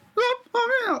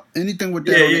 Anything with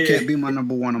that can't be my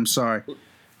number 1. I'm sorry.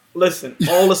 Listen,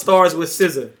 All the Stars with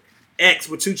SZA, X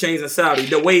with 2 Chainz and Saudi,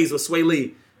 The Waves with Sway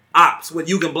Lee, Ops with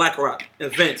Yugen Blackrock,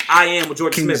 Events, I Am with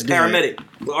George Smith, Paramedic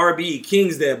with RBE,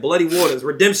 King's Dead, Bloody Waters,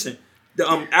 Redemption, the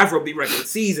Afrobeat record,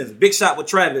 Seasons, Big Shot with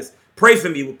Travis, Pray For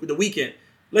Me with The Weeknd.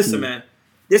 Listen, man,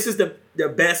 this is the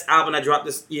best album that dropped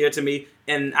this year to me,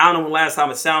 and I don't know when last time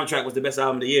a soundtrack was the best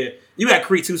album of the year. You had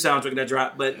Creed 2 soundtrack that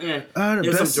dropped, but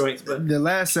there's some joints. But the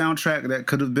last soundtrack that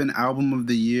could have been album of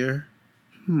the year,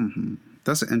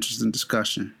 that's an interesting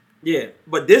discussion. Yeah,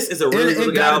 but this is a really good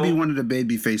album. It gotta be one of the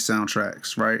Babyface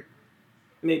soundtracks, right?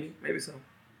 Maybe so.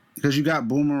 Because you got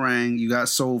Boomerang, you got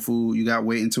Soul Food, you got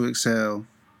Waiting to Exhale.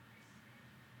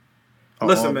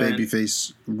 Listen, all man.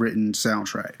 Babyface written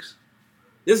soundtracks.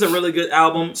 This is a really good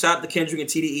album. Shout out to Kendrick and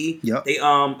TDE. Yep. They,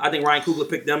 I think Ryan Coogler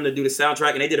picked them to do the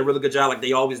soundtrack, and they did a really good job, like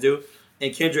they always do.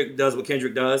 And Kendrick does what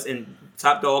Kendrick does, and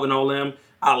Top Dog and all them,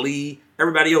 Ali,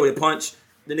 everybody over there, Punch,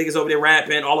 the niggas over there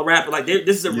rapping, all the rappers. Like,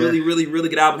 this is a really, really, really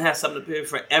good album. It has something up here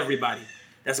for everybody.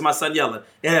 That's my son yelling.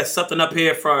 It has something up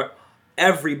here for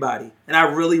everybody, and I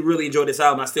really, really enjoyed this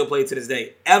album. I still play it to this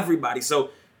day. Everybody.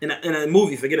 So in a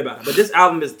movie, forget about it. But this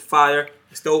album is fire.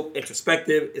 It's dope.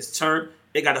 Introspective. It's turned.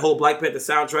 They got the whole Black Panther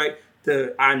soundtrack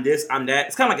to I'm this, I'm that.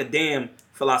 It's kind of like a damn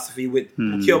philosophy with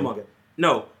Killmonger.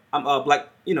 No, I'm Black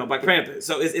Panther.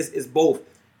 So it's both.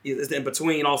 It's in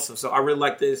between also. So I really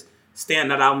like this.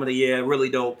 Standout album of the year. Really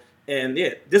dope. And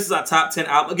yeah, this is our top 10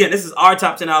 album. Again, this is our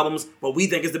top 10 albums, what we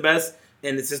think is the best,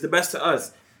 and this is the best to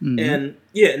us. Mm-hmm. And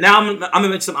yeah, now I'm gonna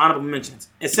mention some honorable mentions.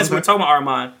 And since we're talking about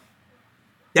Armand,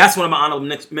 that's one of my honorable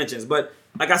mentions. But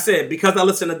like I said, because I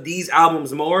listen to these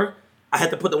albums more, I had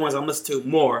to put the ones I'm listening to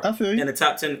more in the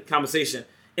top 10 conversation.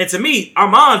 And to me,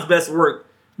 Armand's best work,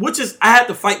 which is I had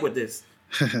to fight with this.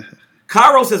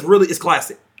 Kairos is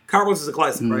classic. Kairos is a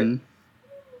classic, right?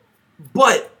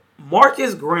 But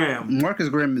Marcus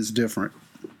Graham is different.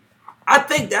 I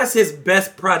think that's his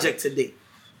best project to date.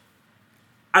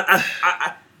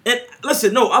 And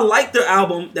listen, no, I like the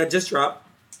album that just dropped,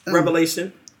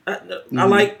 Revelation. I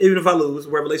like Even If I Lose,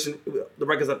 Revelation. The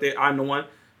record's up there. I'm the One.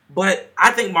 But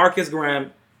I think Marcus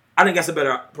Graham, I think that's a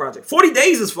better project. 40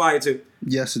 Days is fire too.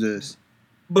 Yes, it is.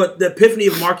 But the epiphany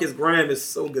of Marcus Graham is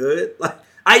so good. Like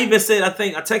I even said, I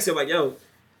texted like, yo,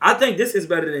 I think this is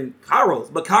better than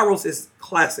Kairos. But Kairos is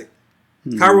classic.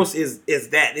 Kairos is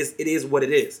that. It is what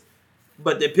it is.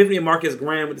 But the epiphany of Marcus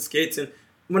Graham with the skits, and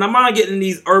when I'm not getting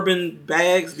these urban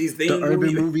bags, these things, the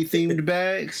urban movie themed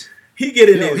bags, he get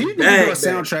in there. He need to do a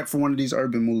soundtrack for one of these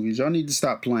urban movies. Y'all need to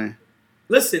stop playing.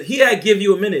 Listen, he had Give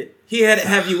You a Minute. He had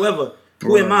Have You Ever.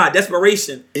 Who Am I?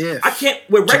 Desperation. I can't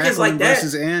with records like that.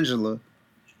 Versus Angela.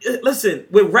 Listen,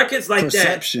 with records like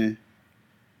Perception.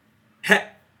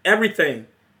 that, everything.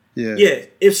 Yeah.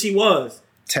 If She Was.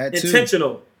 Tattoo.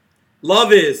 Intentional.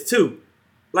 Love Is too.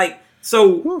 Like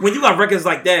so, when you got records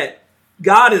like that,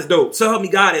 God is dope. So Help Me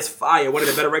God is fire. One of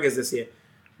the better records this year.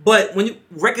 But when you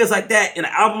records like that and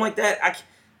an album like that,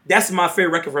 that's my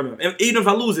favorite record from him. And Even If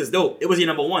I Lose, it's dope. It was your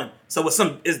number one. So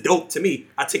it's dope to me.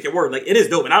 I take your word. Like it is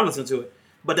dope, and I listen to it.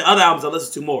 But the other albums I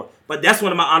listen to more. But that's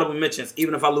one of my honorable mentions.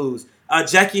 Even If I Lose,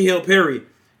 Jackie Hill Perry,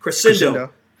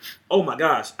 Crescendo. Oh my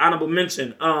gosh, honorable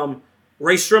mention.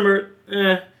 Ray Strimmer,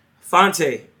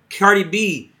 Fonte, Cardi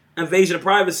B, Invasion of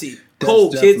Privacy.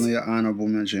 Cole, That's definitely an honorable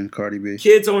mention, Cardi B.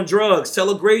 Kids on Drugs, Tell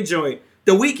a Grey Joint,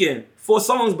 The Weeknd, 4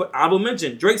 songs, but honorable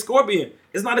mention. Drake Scorpion,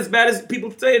 it's not as bad as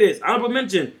people say it is. Honorable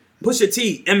mention. Pusha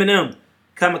T, Eminem,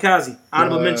 Kamikaze,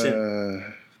 honorable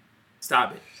mention.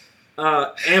 Stop it.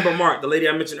 Amber Mark, the lady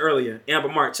I mentioned earlier. Amber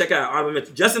Mark, check out honorable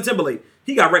mention. Justin Timberlake,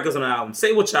 he got records on the album.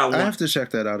 Say what y'all want. I have to check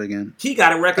that out again. He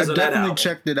got records on that album. I definitely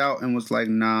checked it out and was like,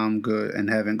 nah, I'm good, and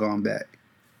haven't gone back.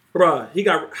 Bruh, he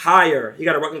got Higher. He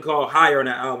got a record called Higher on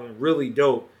that album. Really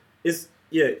dope. It's,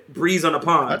 Breeze on the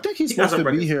Pond. I think he's supposed to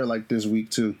be here like this week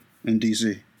too in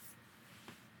DC.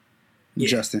 Yeah,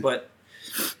 Justin. But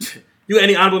you got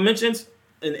any honorable mentions?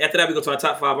 And after that, we go to our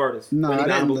top 5 artists. No, I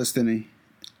didn't list any.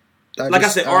 I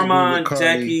said, Armand,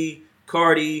 Jackie,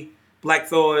 Cardi, Black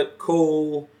Thought,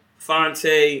 Cole,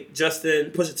 Fonte,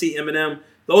 Justin, Pusha T, Eminem.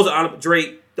 Those are honorable.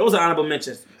 Drake. Those are honorable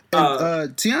mentions.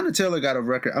 Tiana Taylor got a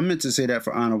record. I meant to say that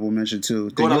for honorable mention too.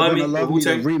 Gonna Love Me, the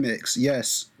remix.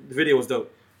 Yes, the video was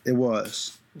dope. It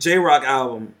was. J-Rock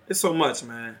album. It's so much,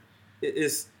 man.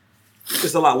 It's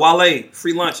a lot. Wale,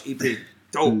 Free Lunch EP.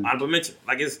 Dope. Honorable mention.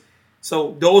 Like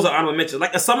so those are honorable mentions.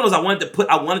 Like some of those I wanted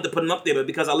to put them up there, but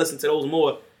because I listened to those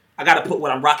more, I got to put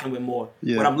what I'm rocking with more,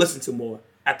 what I'm listening to more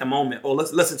at the moment, or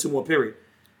let's listen to more. Period.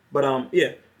 But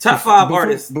top 5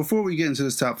 artists. Before we get into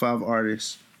this top 5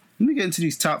 artists, let me get into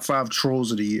these top 5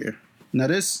 trolls of the year. Now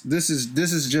this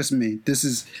is just me.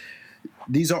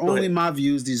 These are only my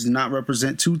views. These do not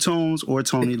represent Two Tones or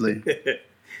Tony Lee.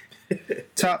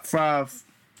 Top 5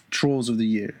 trolls of the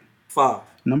year. 5.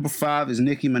 Number 5 is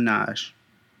Nicki Minaj.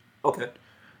 Okay.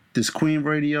 This Queen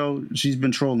Radio, she's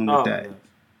been trolling with that.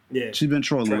 Yeah. She's been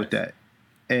trolling with that.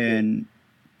 And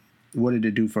what did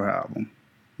it do for her album?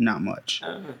 Not much.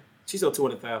 She's still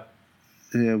 200,000.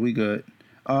 Yeah, we good.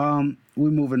 We're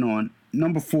moving on.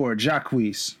 Number 4,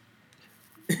 Jacquees.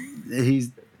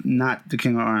 He's not the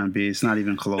king of R&B. It's not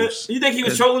even close. You think he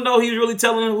was trolling though? He was really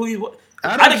telling him who he was.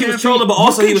 I think he was trolling, but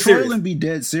also he was serious. You can troll and be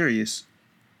dead serious.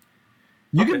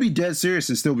 You can be dead serious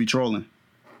and still be trolling.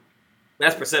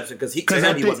 That's perception, because he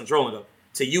wasn't trolling though.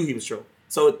 To you, he was trolling.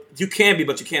 So you can be,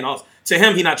 but you can't also. To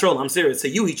him, he not trolling. I'm serious. To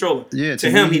you, he trolling. Yeah. To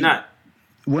him, he not.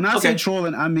 When I say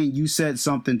trolling, I mean you said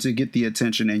something to get the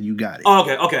attention and you got it. Oh,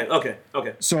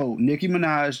 okay. So Nicki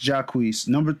Minaj, Jacquees.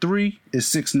 Number 3 is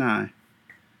 6ix9ine.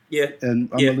 Yeah. And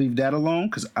I'm gonna leave that alone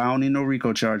because I don't need no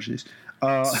RICO charges.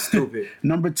 Stupid.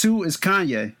 Number 2 is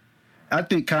Kanye. I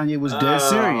think Kanye was dead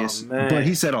serious, but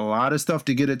he said a lot of stuff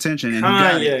to get attention, and he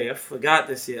got it. I forgot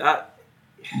this year.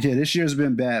 Yeah, this year's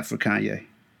been bad for Kanye.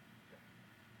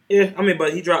 Yeah, I mean,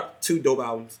 but he dropped 2 dope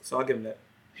albums, so I'll give him that.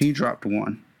 He dropped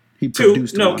 1. He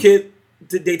produced 1. Kid,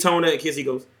 Daytona, and Kids He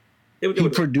Goes. He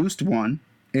produced 1,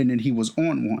 and then he was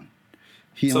on 1.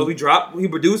 He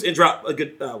produced and dropped a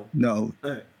good album. No,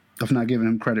 right. I'm not giving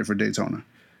him credit for Daytona.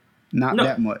 Not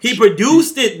that much. He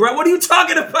produced it, bro. What are you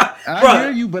talking about? I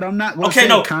hear you, but I'm not. Okay,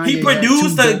 no. He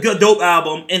produced a good dope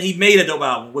album, and he made a dope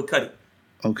album with Cudi.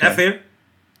 Okay. That fair?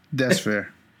 That's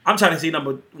fair. I'm trying to see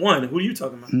number one. Who are you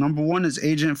talking about? Number one is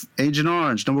Agent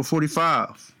Orange, number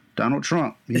 45. Donald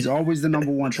Trump. He's always the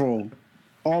number one troll.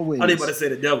 Always. I didn't about to say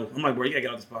the devil. I'm like, bro, you gotta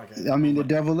get off this podcast. I mean, the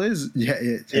devil is,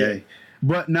 yeah.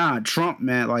 But nah, Trump,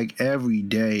 man, like every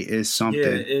day is something. Yeah,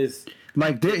 it is.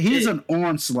 Like he's an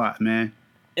onslaught, man.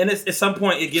 And at some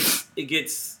point, it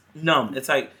gets numb. It's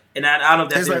like, and I don't know if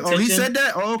that's like, intention. Oh, he said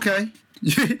that? Oh, okay.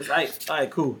 It's like, all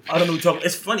right, cool. I don't know what you're talking.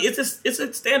 It's funny. It's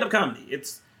a stand-up comedy.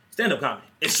 It's stand-up comedy.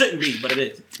 It shouldn't be, but it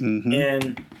is. Mm-hmm.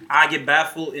 And I get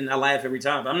baffled and I laugh every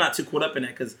time. But I'm not too caught up in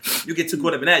that because you get too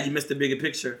caught up in that, you miss the bigger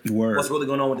picture. Word. What's really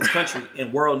going on with this country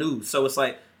and world news. So it's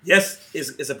like, yes,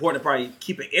 it's important to probably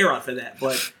keep an ear out for that,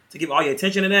 but to give all your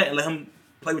attention to that and let him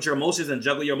play with your emotions and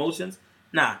juggle your emotions,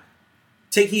 nah.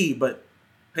 Take heed, but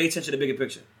pay attention to the bigger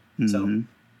picture. Mm-hmm. So,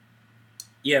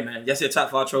 yeah, man. That's your top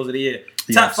 5 trolls of the year.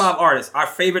 Yes. Top 5 artists. Our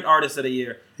favorite artists of the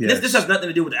year. Yes. This has nothing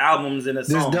to do with the albums and the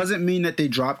songs. This doesn't mean that they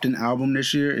dropped an album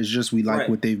this year. It's just we like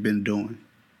what they've been doing.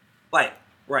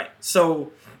 Right.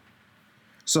 So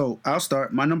I'll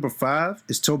start. My number 5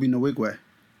 is Tobe Nwigwe.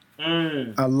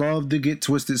 I love the Get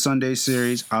Twisted Sunday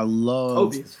series.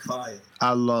 Tobe is fire.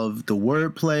 I love the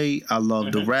wordplay. I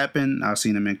love the rapping. I've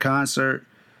seen him in concert.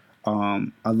 I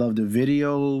love the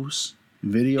video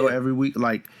every week.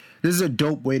 Like, this is a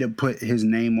dope way to put his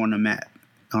name on the map.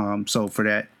 So for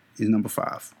that, he's number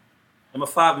 5. Number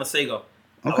 5, Masego. Okay.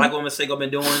 I like what Masego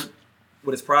been doing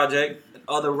with his project and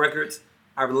other records.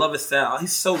 I love his style.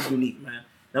 He's so unique, man.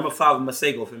 Number 5,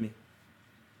 Masego for me.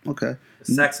 Okay. The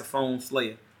saxophone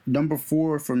slayer. Number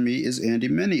 4 for me is Andy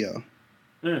Mineo.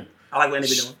 I like what Andy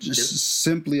been doing. Just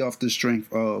simply off the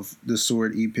strength of the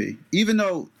Sword EP. Even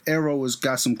though Arrow has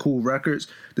got some cool records,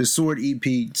 the Sword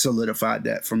EP solidified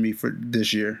that for me for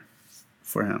this year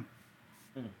for him.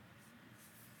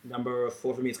 Number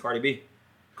 4 for me is Cardi B.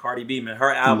 Cardi B, man.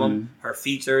 Her album, her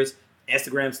features,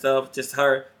 Instagram stuff, just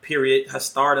her, period. Her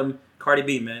stardom. Cardi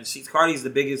B, man. Cardi's the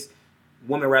biggest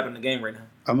woman rapper in the game right now.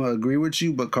 I'm going to agree with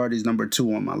you, but Cardi's number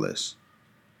 2 on my list.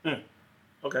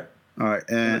 Okay. All right,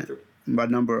 and my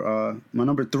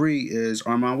number 3 is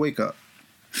Armand Wake Up.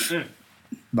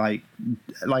 Like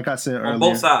I said earlier, on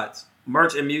both sides,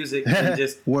 merch and music, and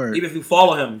just even if you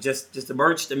follow him, just the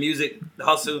merch, the music, the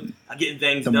hustle, getting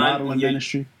things done. The modeling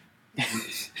ministry.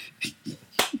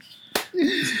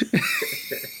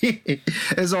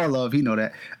 It's all love, you know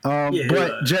that.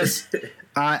 But just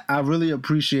I really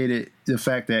appreciated the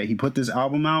fact that he put this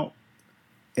album out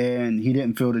and he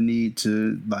didn't feel the need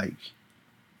to like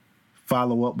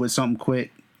follow up with something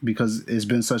quick because it's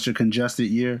been such a congested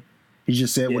year. He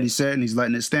just said what he said and he's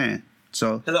letting it stand.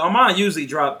 So because Armand usually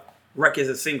drop records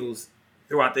and singles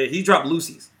throughout there. He dropped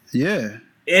Lucy's. Yeah.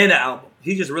 And the album.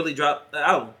 He just really dropped the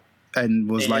album. And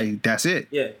was like, that's it.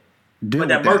 Yeah. But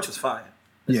that merch was fire.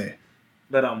 Yeah.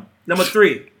 But number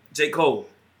 3, J. Cole.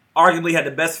 Arguably had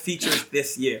the best features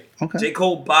this year. Okay. J.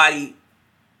 Cole body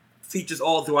features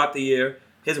all throughout the year.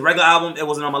 His regular album, it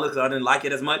wasn't on my list because I didn't like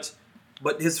it as much.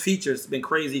 But his features been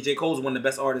crazy. J. Cole's one of the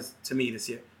best artists to me this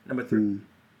year. Number 3.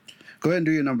 Go ahead and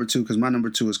do your number 2 because my number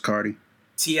 2 is Cardi.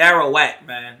 Tierra Whack,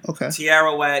 man. Okay.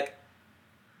 Tierra Whack.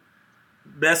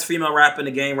 Best female rapper in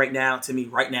the game right now to me,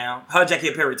 right now. Her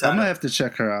Jackie Perry time. I'm going to have to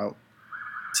check her out.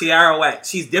 Tierra Whack.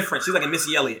 She's different. She's like a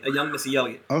Missy Elliott, a young Missy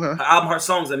Elliott. Okay. Her album, her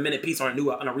song's a minute piece on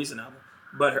a recent album.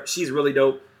 But she's really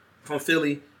dope. From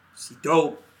Philly. She's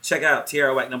dope. Check out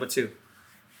Tierra Whack, number 2.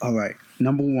 All right.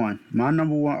 Number 1. My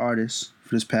number 1 artist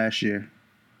for this past year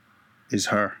is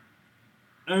her.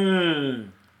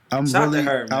 I'm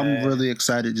really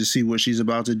excited to see what she's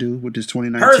about to do with this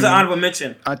 2019. Hers an honorable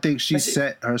mention. I think she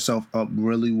set herself up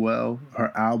really well.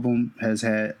 Her album has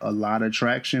had a lot of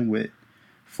traction with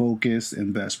Focus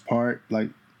and Best Part. And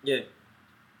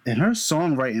her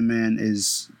songwriting, man,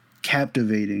 is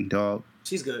captivating, dog.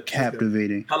 She's good.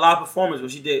 Captivating. Her live performance,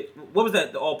 what she did. What was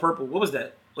that? The All Purple. What was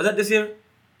that? Was that this year?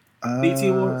 BET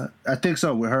Awards? I think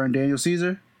so. With her and Daniel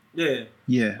Caesar? Yeah.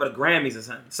 Yeah. But the Grammys or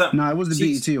something. No, it was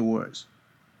the BET Awards.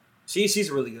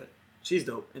 She's really good. She's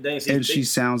dope. And she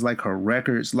sounds like her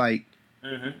records. Like,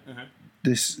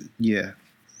 this, yeah.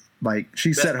 Like,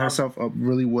 she set herself up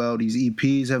really well. These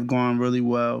EPs have gone really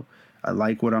well. I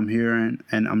like what I'm hearing,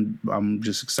 and I'm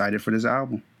just excited for this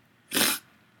album.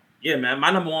 Yeah, man.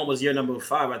 My number 1 was your number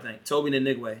 5, I think. Tobe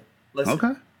Nwigwe. Listen.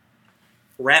 Okay.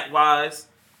 Rap-wise,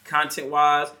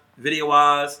 content-wise,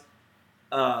 video-wise,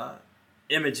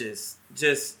 images,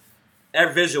 just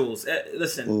visuals.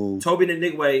 Listen, Tobe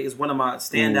Nwigwe is one of my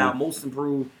standout, most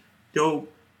improved,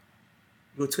 dope,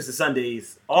 Twisted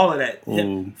Sundays, all of that.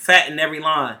 Him, fat in every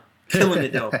line. Killing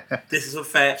it, though. This is a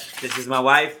fat. This is my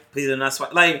wife. Please do not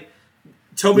swipe. Like,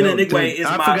 Tobin Anigwe is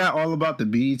I forgot all about the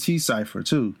BET cipher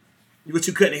too. Which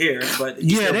you couldn't hear, but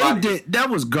they did.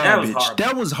 That was garbage.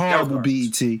 That was horrible.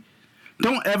 BET.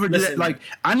 Don't ever do that. Like,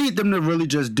 I need them to really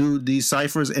just do these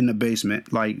ciphers in the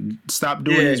basement. Like, stop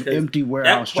doing these empty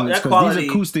warehouse joints because these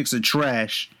acoustics are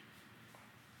trash.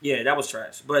 Yeah, that was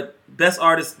trash. But best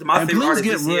artist, my favorite artist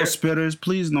this year. Please get real spitters.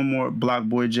 Please no more Block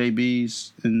Boy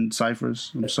JBs and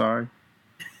ciphers. I'm sorry.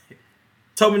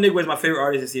 Tobin Anigwe is my favorite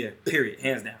artist this year. Period.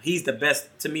 Hands down. He's the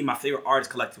best, to me, my favorite artist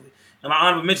collectively. And my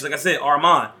honorable mention, like I said,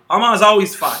 Armand. Armand is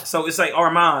always fire. So it's like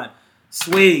Armand,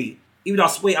 Suede. Even though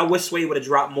Suede, I wish Suede would have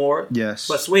dropped more. Yes.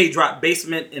 But Suede dropped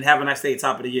Basement and Have a Nice Day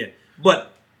top of the year.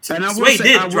 But Suede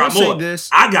did drop more.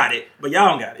 I got it, but y'all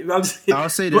don't got it. I'll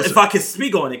say this. But if I can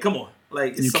speak on it, come on.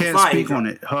 Like, you can't speak on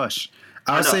it. Hush.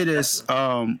 I'll say this.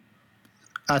 I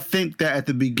think that at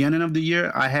the beginning of the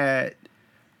year, I had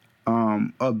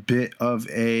a bit of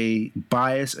a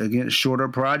bias against shorter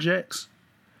projects.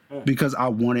 Because I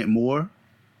wanted more.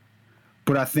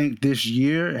 But I think this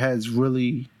year has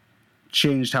really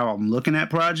changed how I'm looking at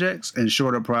projects, and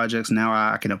shorter projects now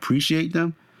I can appreciate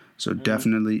them. So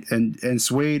definitely, and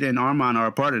Suede and Armand are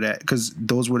a part of that because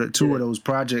those were the two of those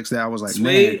projects that I was like,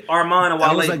 Suede, Armand, and Wale.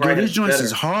 I was like, yo, these joints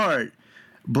is hard,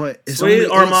 but it's Suede,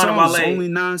 only Armand, songs, and Wale. Only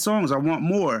 9 songs. I want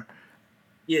more.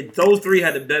 Yeah, those three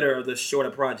had the better of the shorter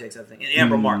projects, I think. And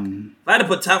Amber Mark. If I had to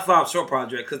put top 5 short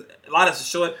projects, because a lot of it's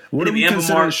short. What do we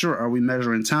consider short? Are we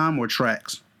measuring time or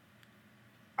tracks?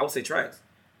 I would say tracks.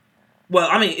 Well,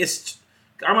 I mean, it's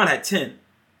Armand had 10.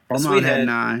 Armand had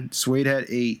 9. Suede had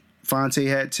 8. Fonte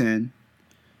had 10.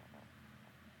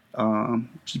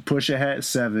 Pusha had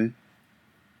 7.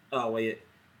 Oh, wait.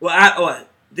 Well,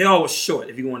 they all were short,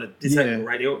 if you want to detect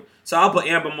right? So I'll put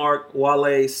Amber Mark,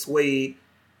 Wale, Suede,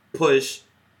 Push,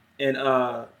 and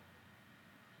Armand.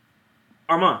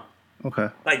 Okay.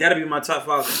 Like, that'd be my top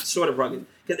 5 shorter projects.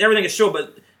 Because everything is short,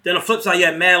 but then on the flip side, you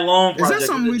had mad long projects. Is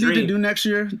that something we need to do next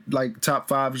year? Like, top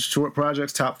 5 short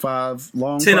projects, top 5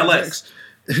 long 10 projects?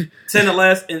 10 or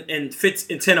less. 10 or less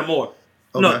and 10 or more.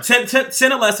 Okay. No,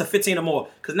 10 or less or 15 or more.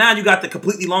 Because now you got the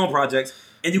completely long projects,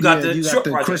 and you got the short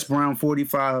projects. Chris Brown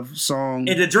 45 song.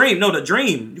 And the Dream.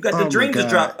 You got the Dream just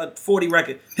dropped a 40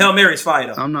 record. Hail Mary's fire,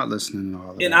 though. I'm not listening to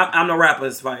all of that. And I'm No Rapper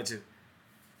is fire, too.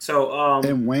 So,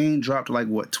 and Wayne dropped like,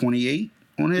 what, 28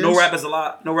 on his? No Rapper's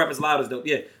Allowed is dope,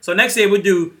 yeah. So next year we'll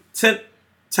do 10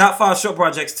 top 5 short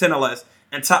projects, 10 or less,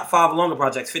 and top 5 longer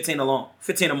projects, 15 or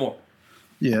more.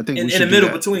 Yeah, I think we should in the middle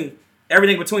between,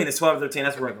 everything between is 12 or 13,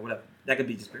 that's regular, whatever. That could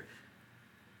be just period.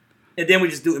 And then we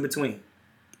just do in between.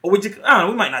 Or I don't know,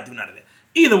 we might not do none of that.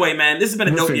 Either way, man, this has been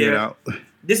a dope year.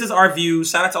 This is our view.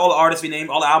 Shout out to all the artists we named,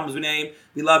 all the albums we named.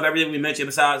 We love everything we mentioned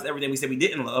besides everything we said we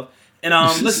didn't love. And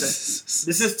listen,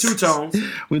 this is Two Tones.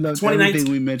 We love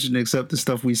everything we mentioned except the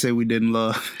stuff we say we didn't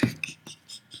love.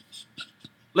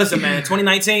 Listen, man,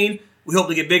 2019, we hope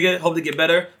to get bigger, hope to get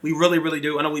better. We really, really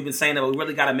do. I know we've been saying that, but we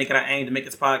really got to make it our aim to make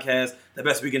this podcast the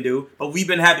best we can do. But we've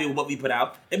been happy with what we put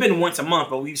out. It's been once a month,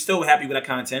 but we're still happy with our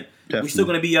content. Definitely. We're still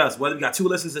going to be us. Whether we got 2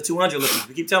 listens or 200 listens,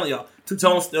 we keep telling y'all, Two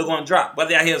Tones still going to drop.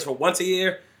 Whether y'all hear us for once a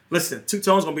year, listen, Two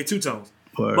Tones going to be Two Tones.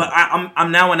 Word. But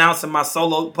I'm now announcing my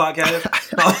solo podcast.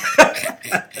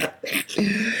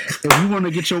 If you want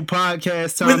to get your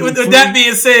podcast time with that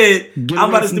being said, I'm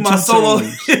about to do my solo.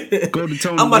 Go to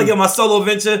Tony. I'm about to get my solo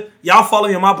venture. Y'all follow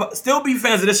me on my. Still be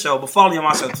fans of this show, but follow me on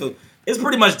my show too. It's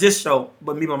pretty much this show,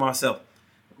 but me by myself.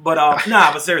 But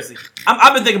but seriously,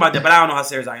 I've been thinking about that, but I don't know how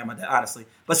serious I am about that, honestly.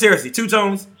 But seriously, Two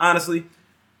Tones, honestly,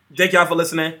 thank y'all for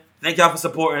listening. Thank y'all for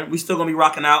supporting. We still gonna be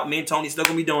rocking out. Me and Tony still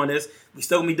gonna be doing this. We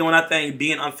still gonna be doing our thing,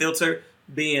 being unfiltered,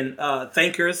 being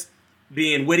thinkers,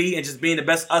 being witty, and just being the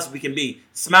best us we can be.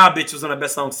 Smile Bitch was one of the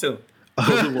best songs too.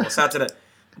 Shout out to that.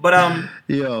 But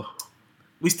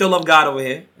we still love God over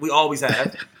here. We always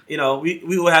have. You know, we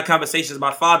will have conversations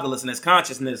about fatherlessness,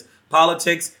 consciousness,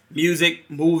 politics, music,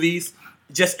 movies,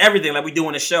 just everything like we do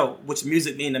on the show, which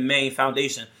music being the main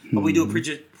foundation. But we do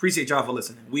appreciate y'all for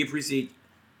listening. We appreciate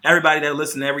everybody that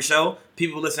listens to every show,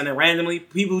 people listening randomly,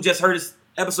 people who just heard this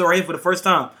episode right here for the first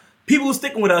time, people who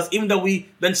sticking with us even though we've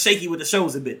been shaky with the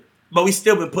shows a bit, but we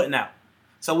still been putting out.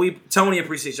 So Tony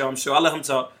appreciates y'all, I'm sure. I let him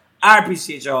talk. I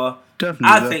appreciate y'all.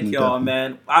 Definitely, thank y'all,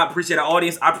 man. I appreciate our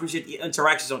audience. I appreciate the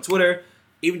interactions on Twitter,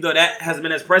 even though that hasn't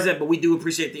been as present, but we do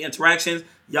appreciate the interactions.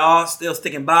 Y'all still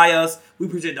sticking by us. We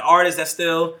appreciate the artists that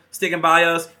still sticking by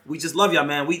us. We just love y'all,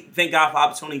 man. We thank God for the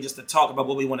opportunity just to talk about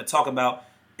what we want to talk about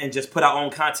and just put our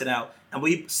own content out. And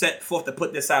we set forth to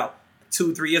put this out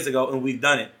 2-3 years ago, and we've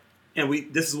done it. And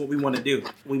this is what we want to do.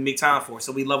 We make time for it.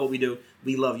 So we love what we do.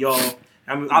 We love y'all.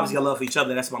 I mean, obviously, I love for each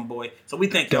other. That's my boy. So we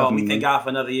thank y'all. Definitely. We thank God for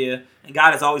another year. And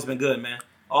God has always been good, man.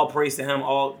 All praise to him.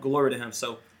 All glory to him.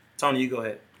 So Tony, you go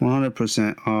ahead.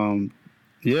 100%.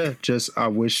 Yeah, just I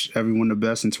wish everyone the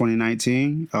best in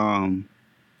 2019.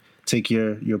 Take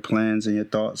your plans and your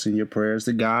thoughts and your prayers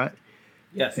to God.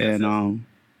 Yes. And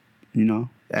you know,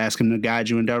 ask Him to guide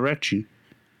you and direct you.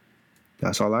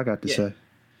 That's all I got to say.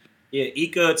 Yeah,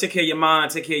 Ika, take care of your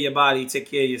mind, take care of your body, take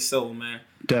care of your soul, man.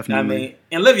 Definitely. I mean,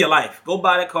 and live your life. Go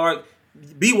buy that car.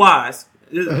 Be wise.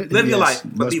 Live your life,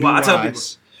 but be wise. I tell people,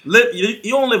 live.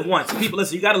 You don't live once. People,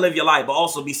 listen. You got to live your life, but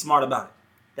also be smart about it.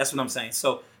 That's what I'm saying.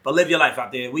 So, but live your life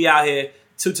out there. We out here.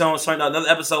 Two Tones turned out another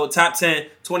episode. Top 10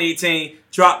 2018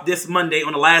 dropped this Monday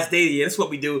on the last day of the year. That's what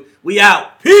we do. We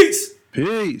out. Peace.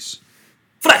 Peace.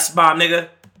 Flex bomb, nigga.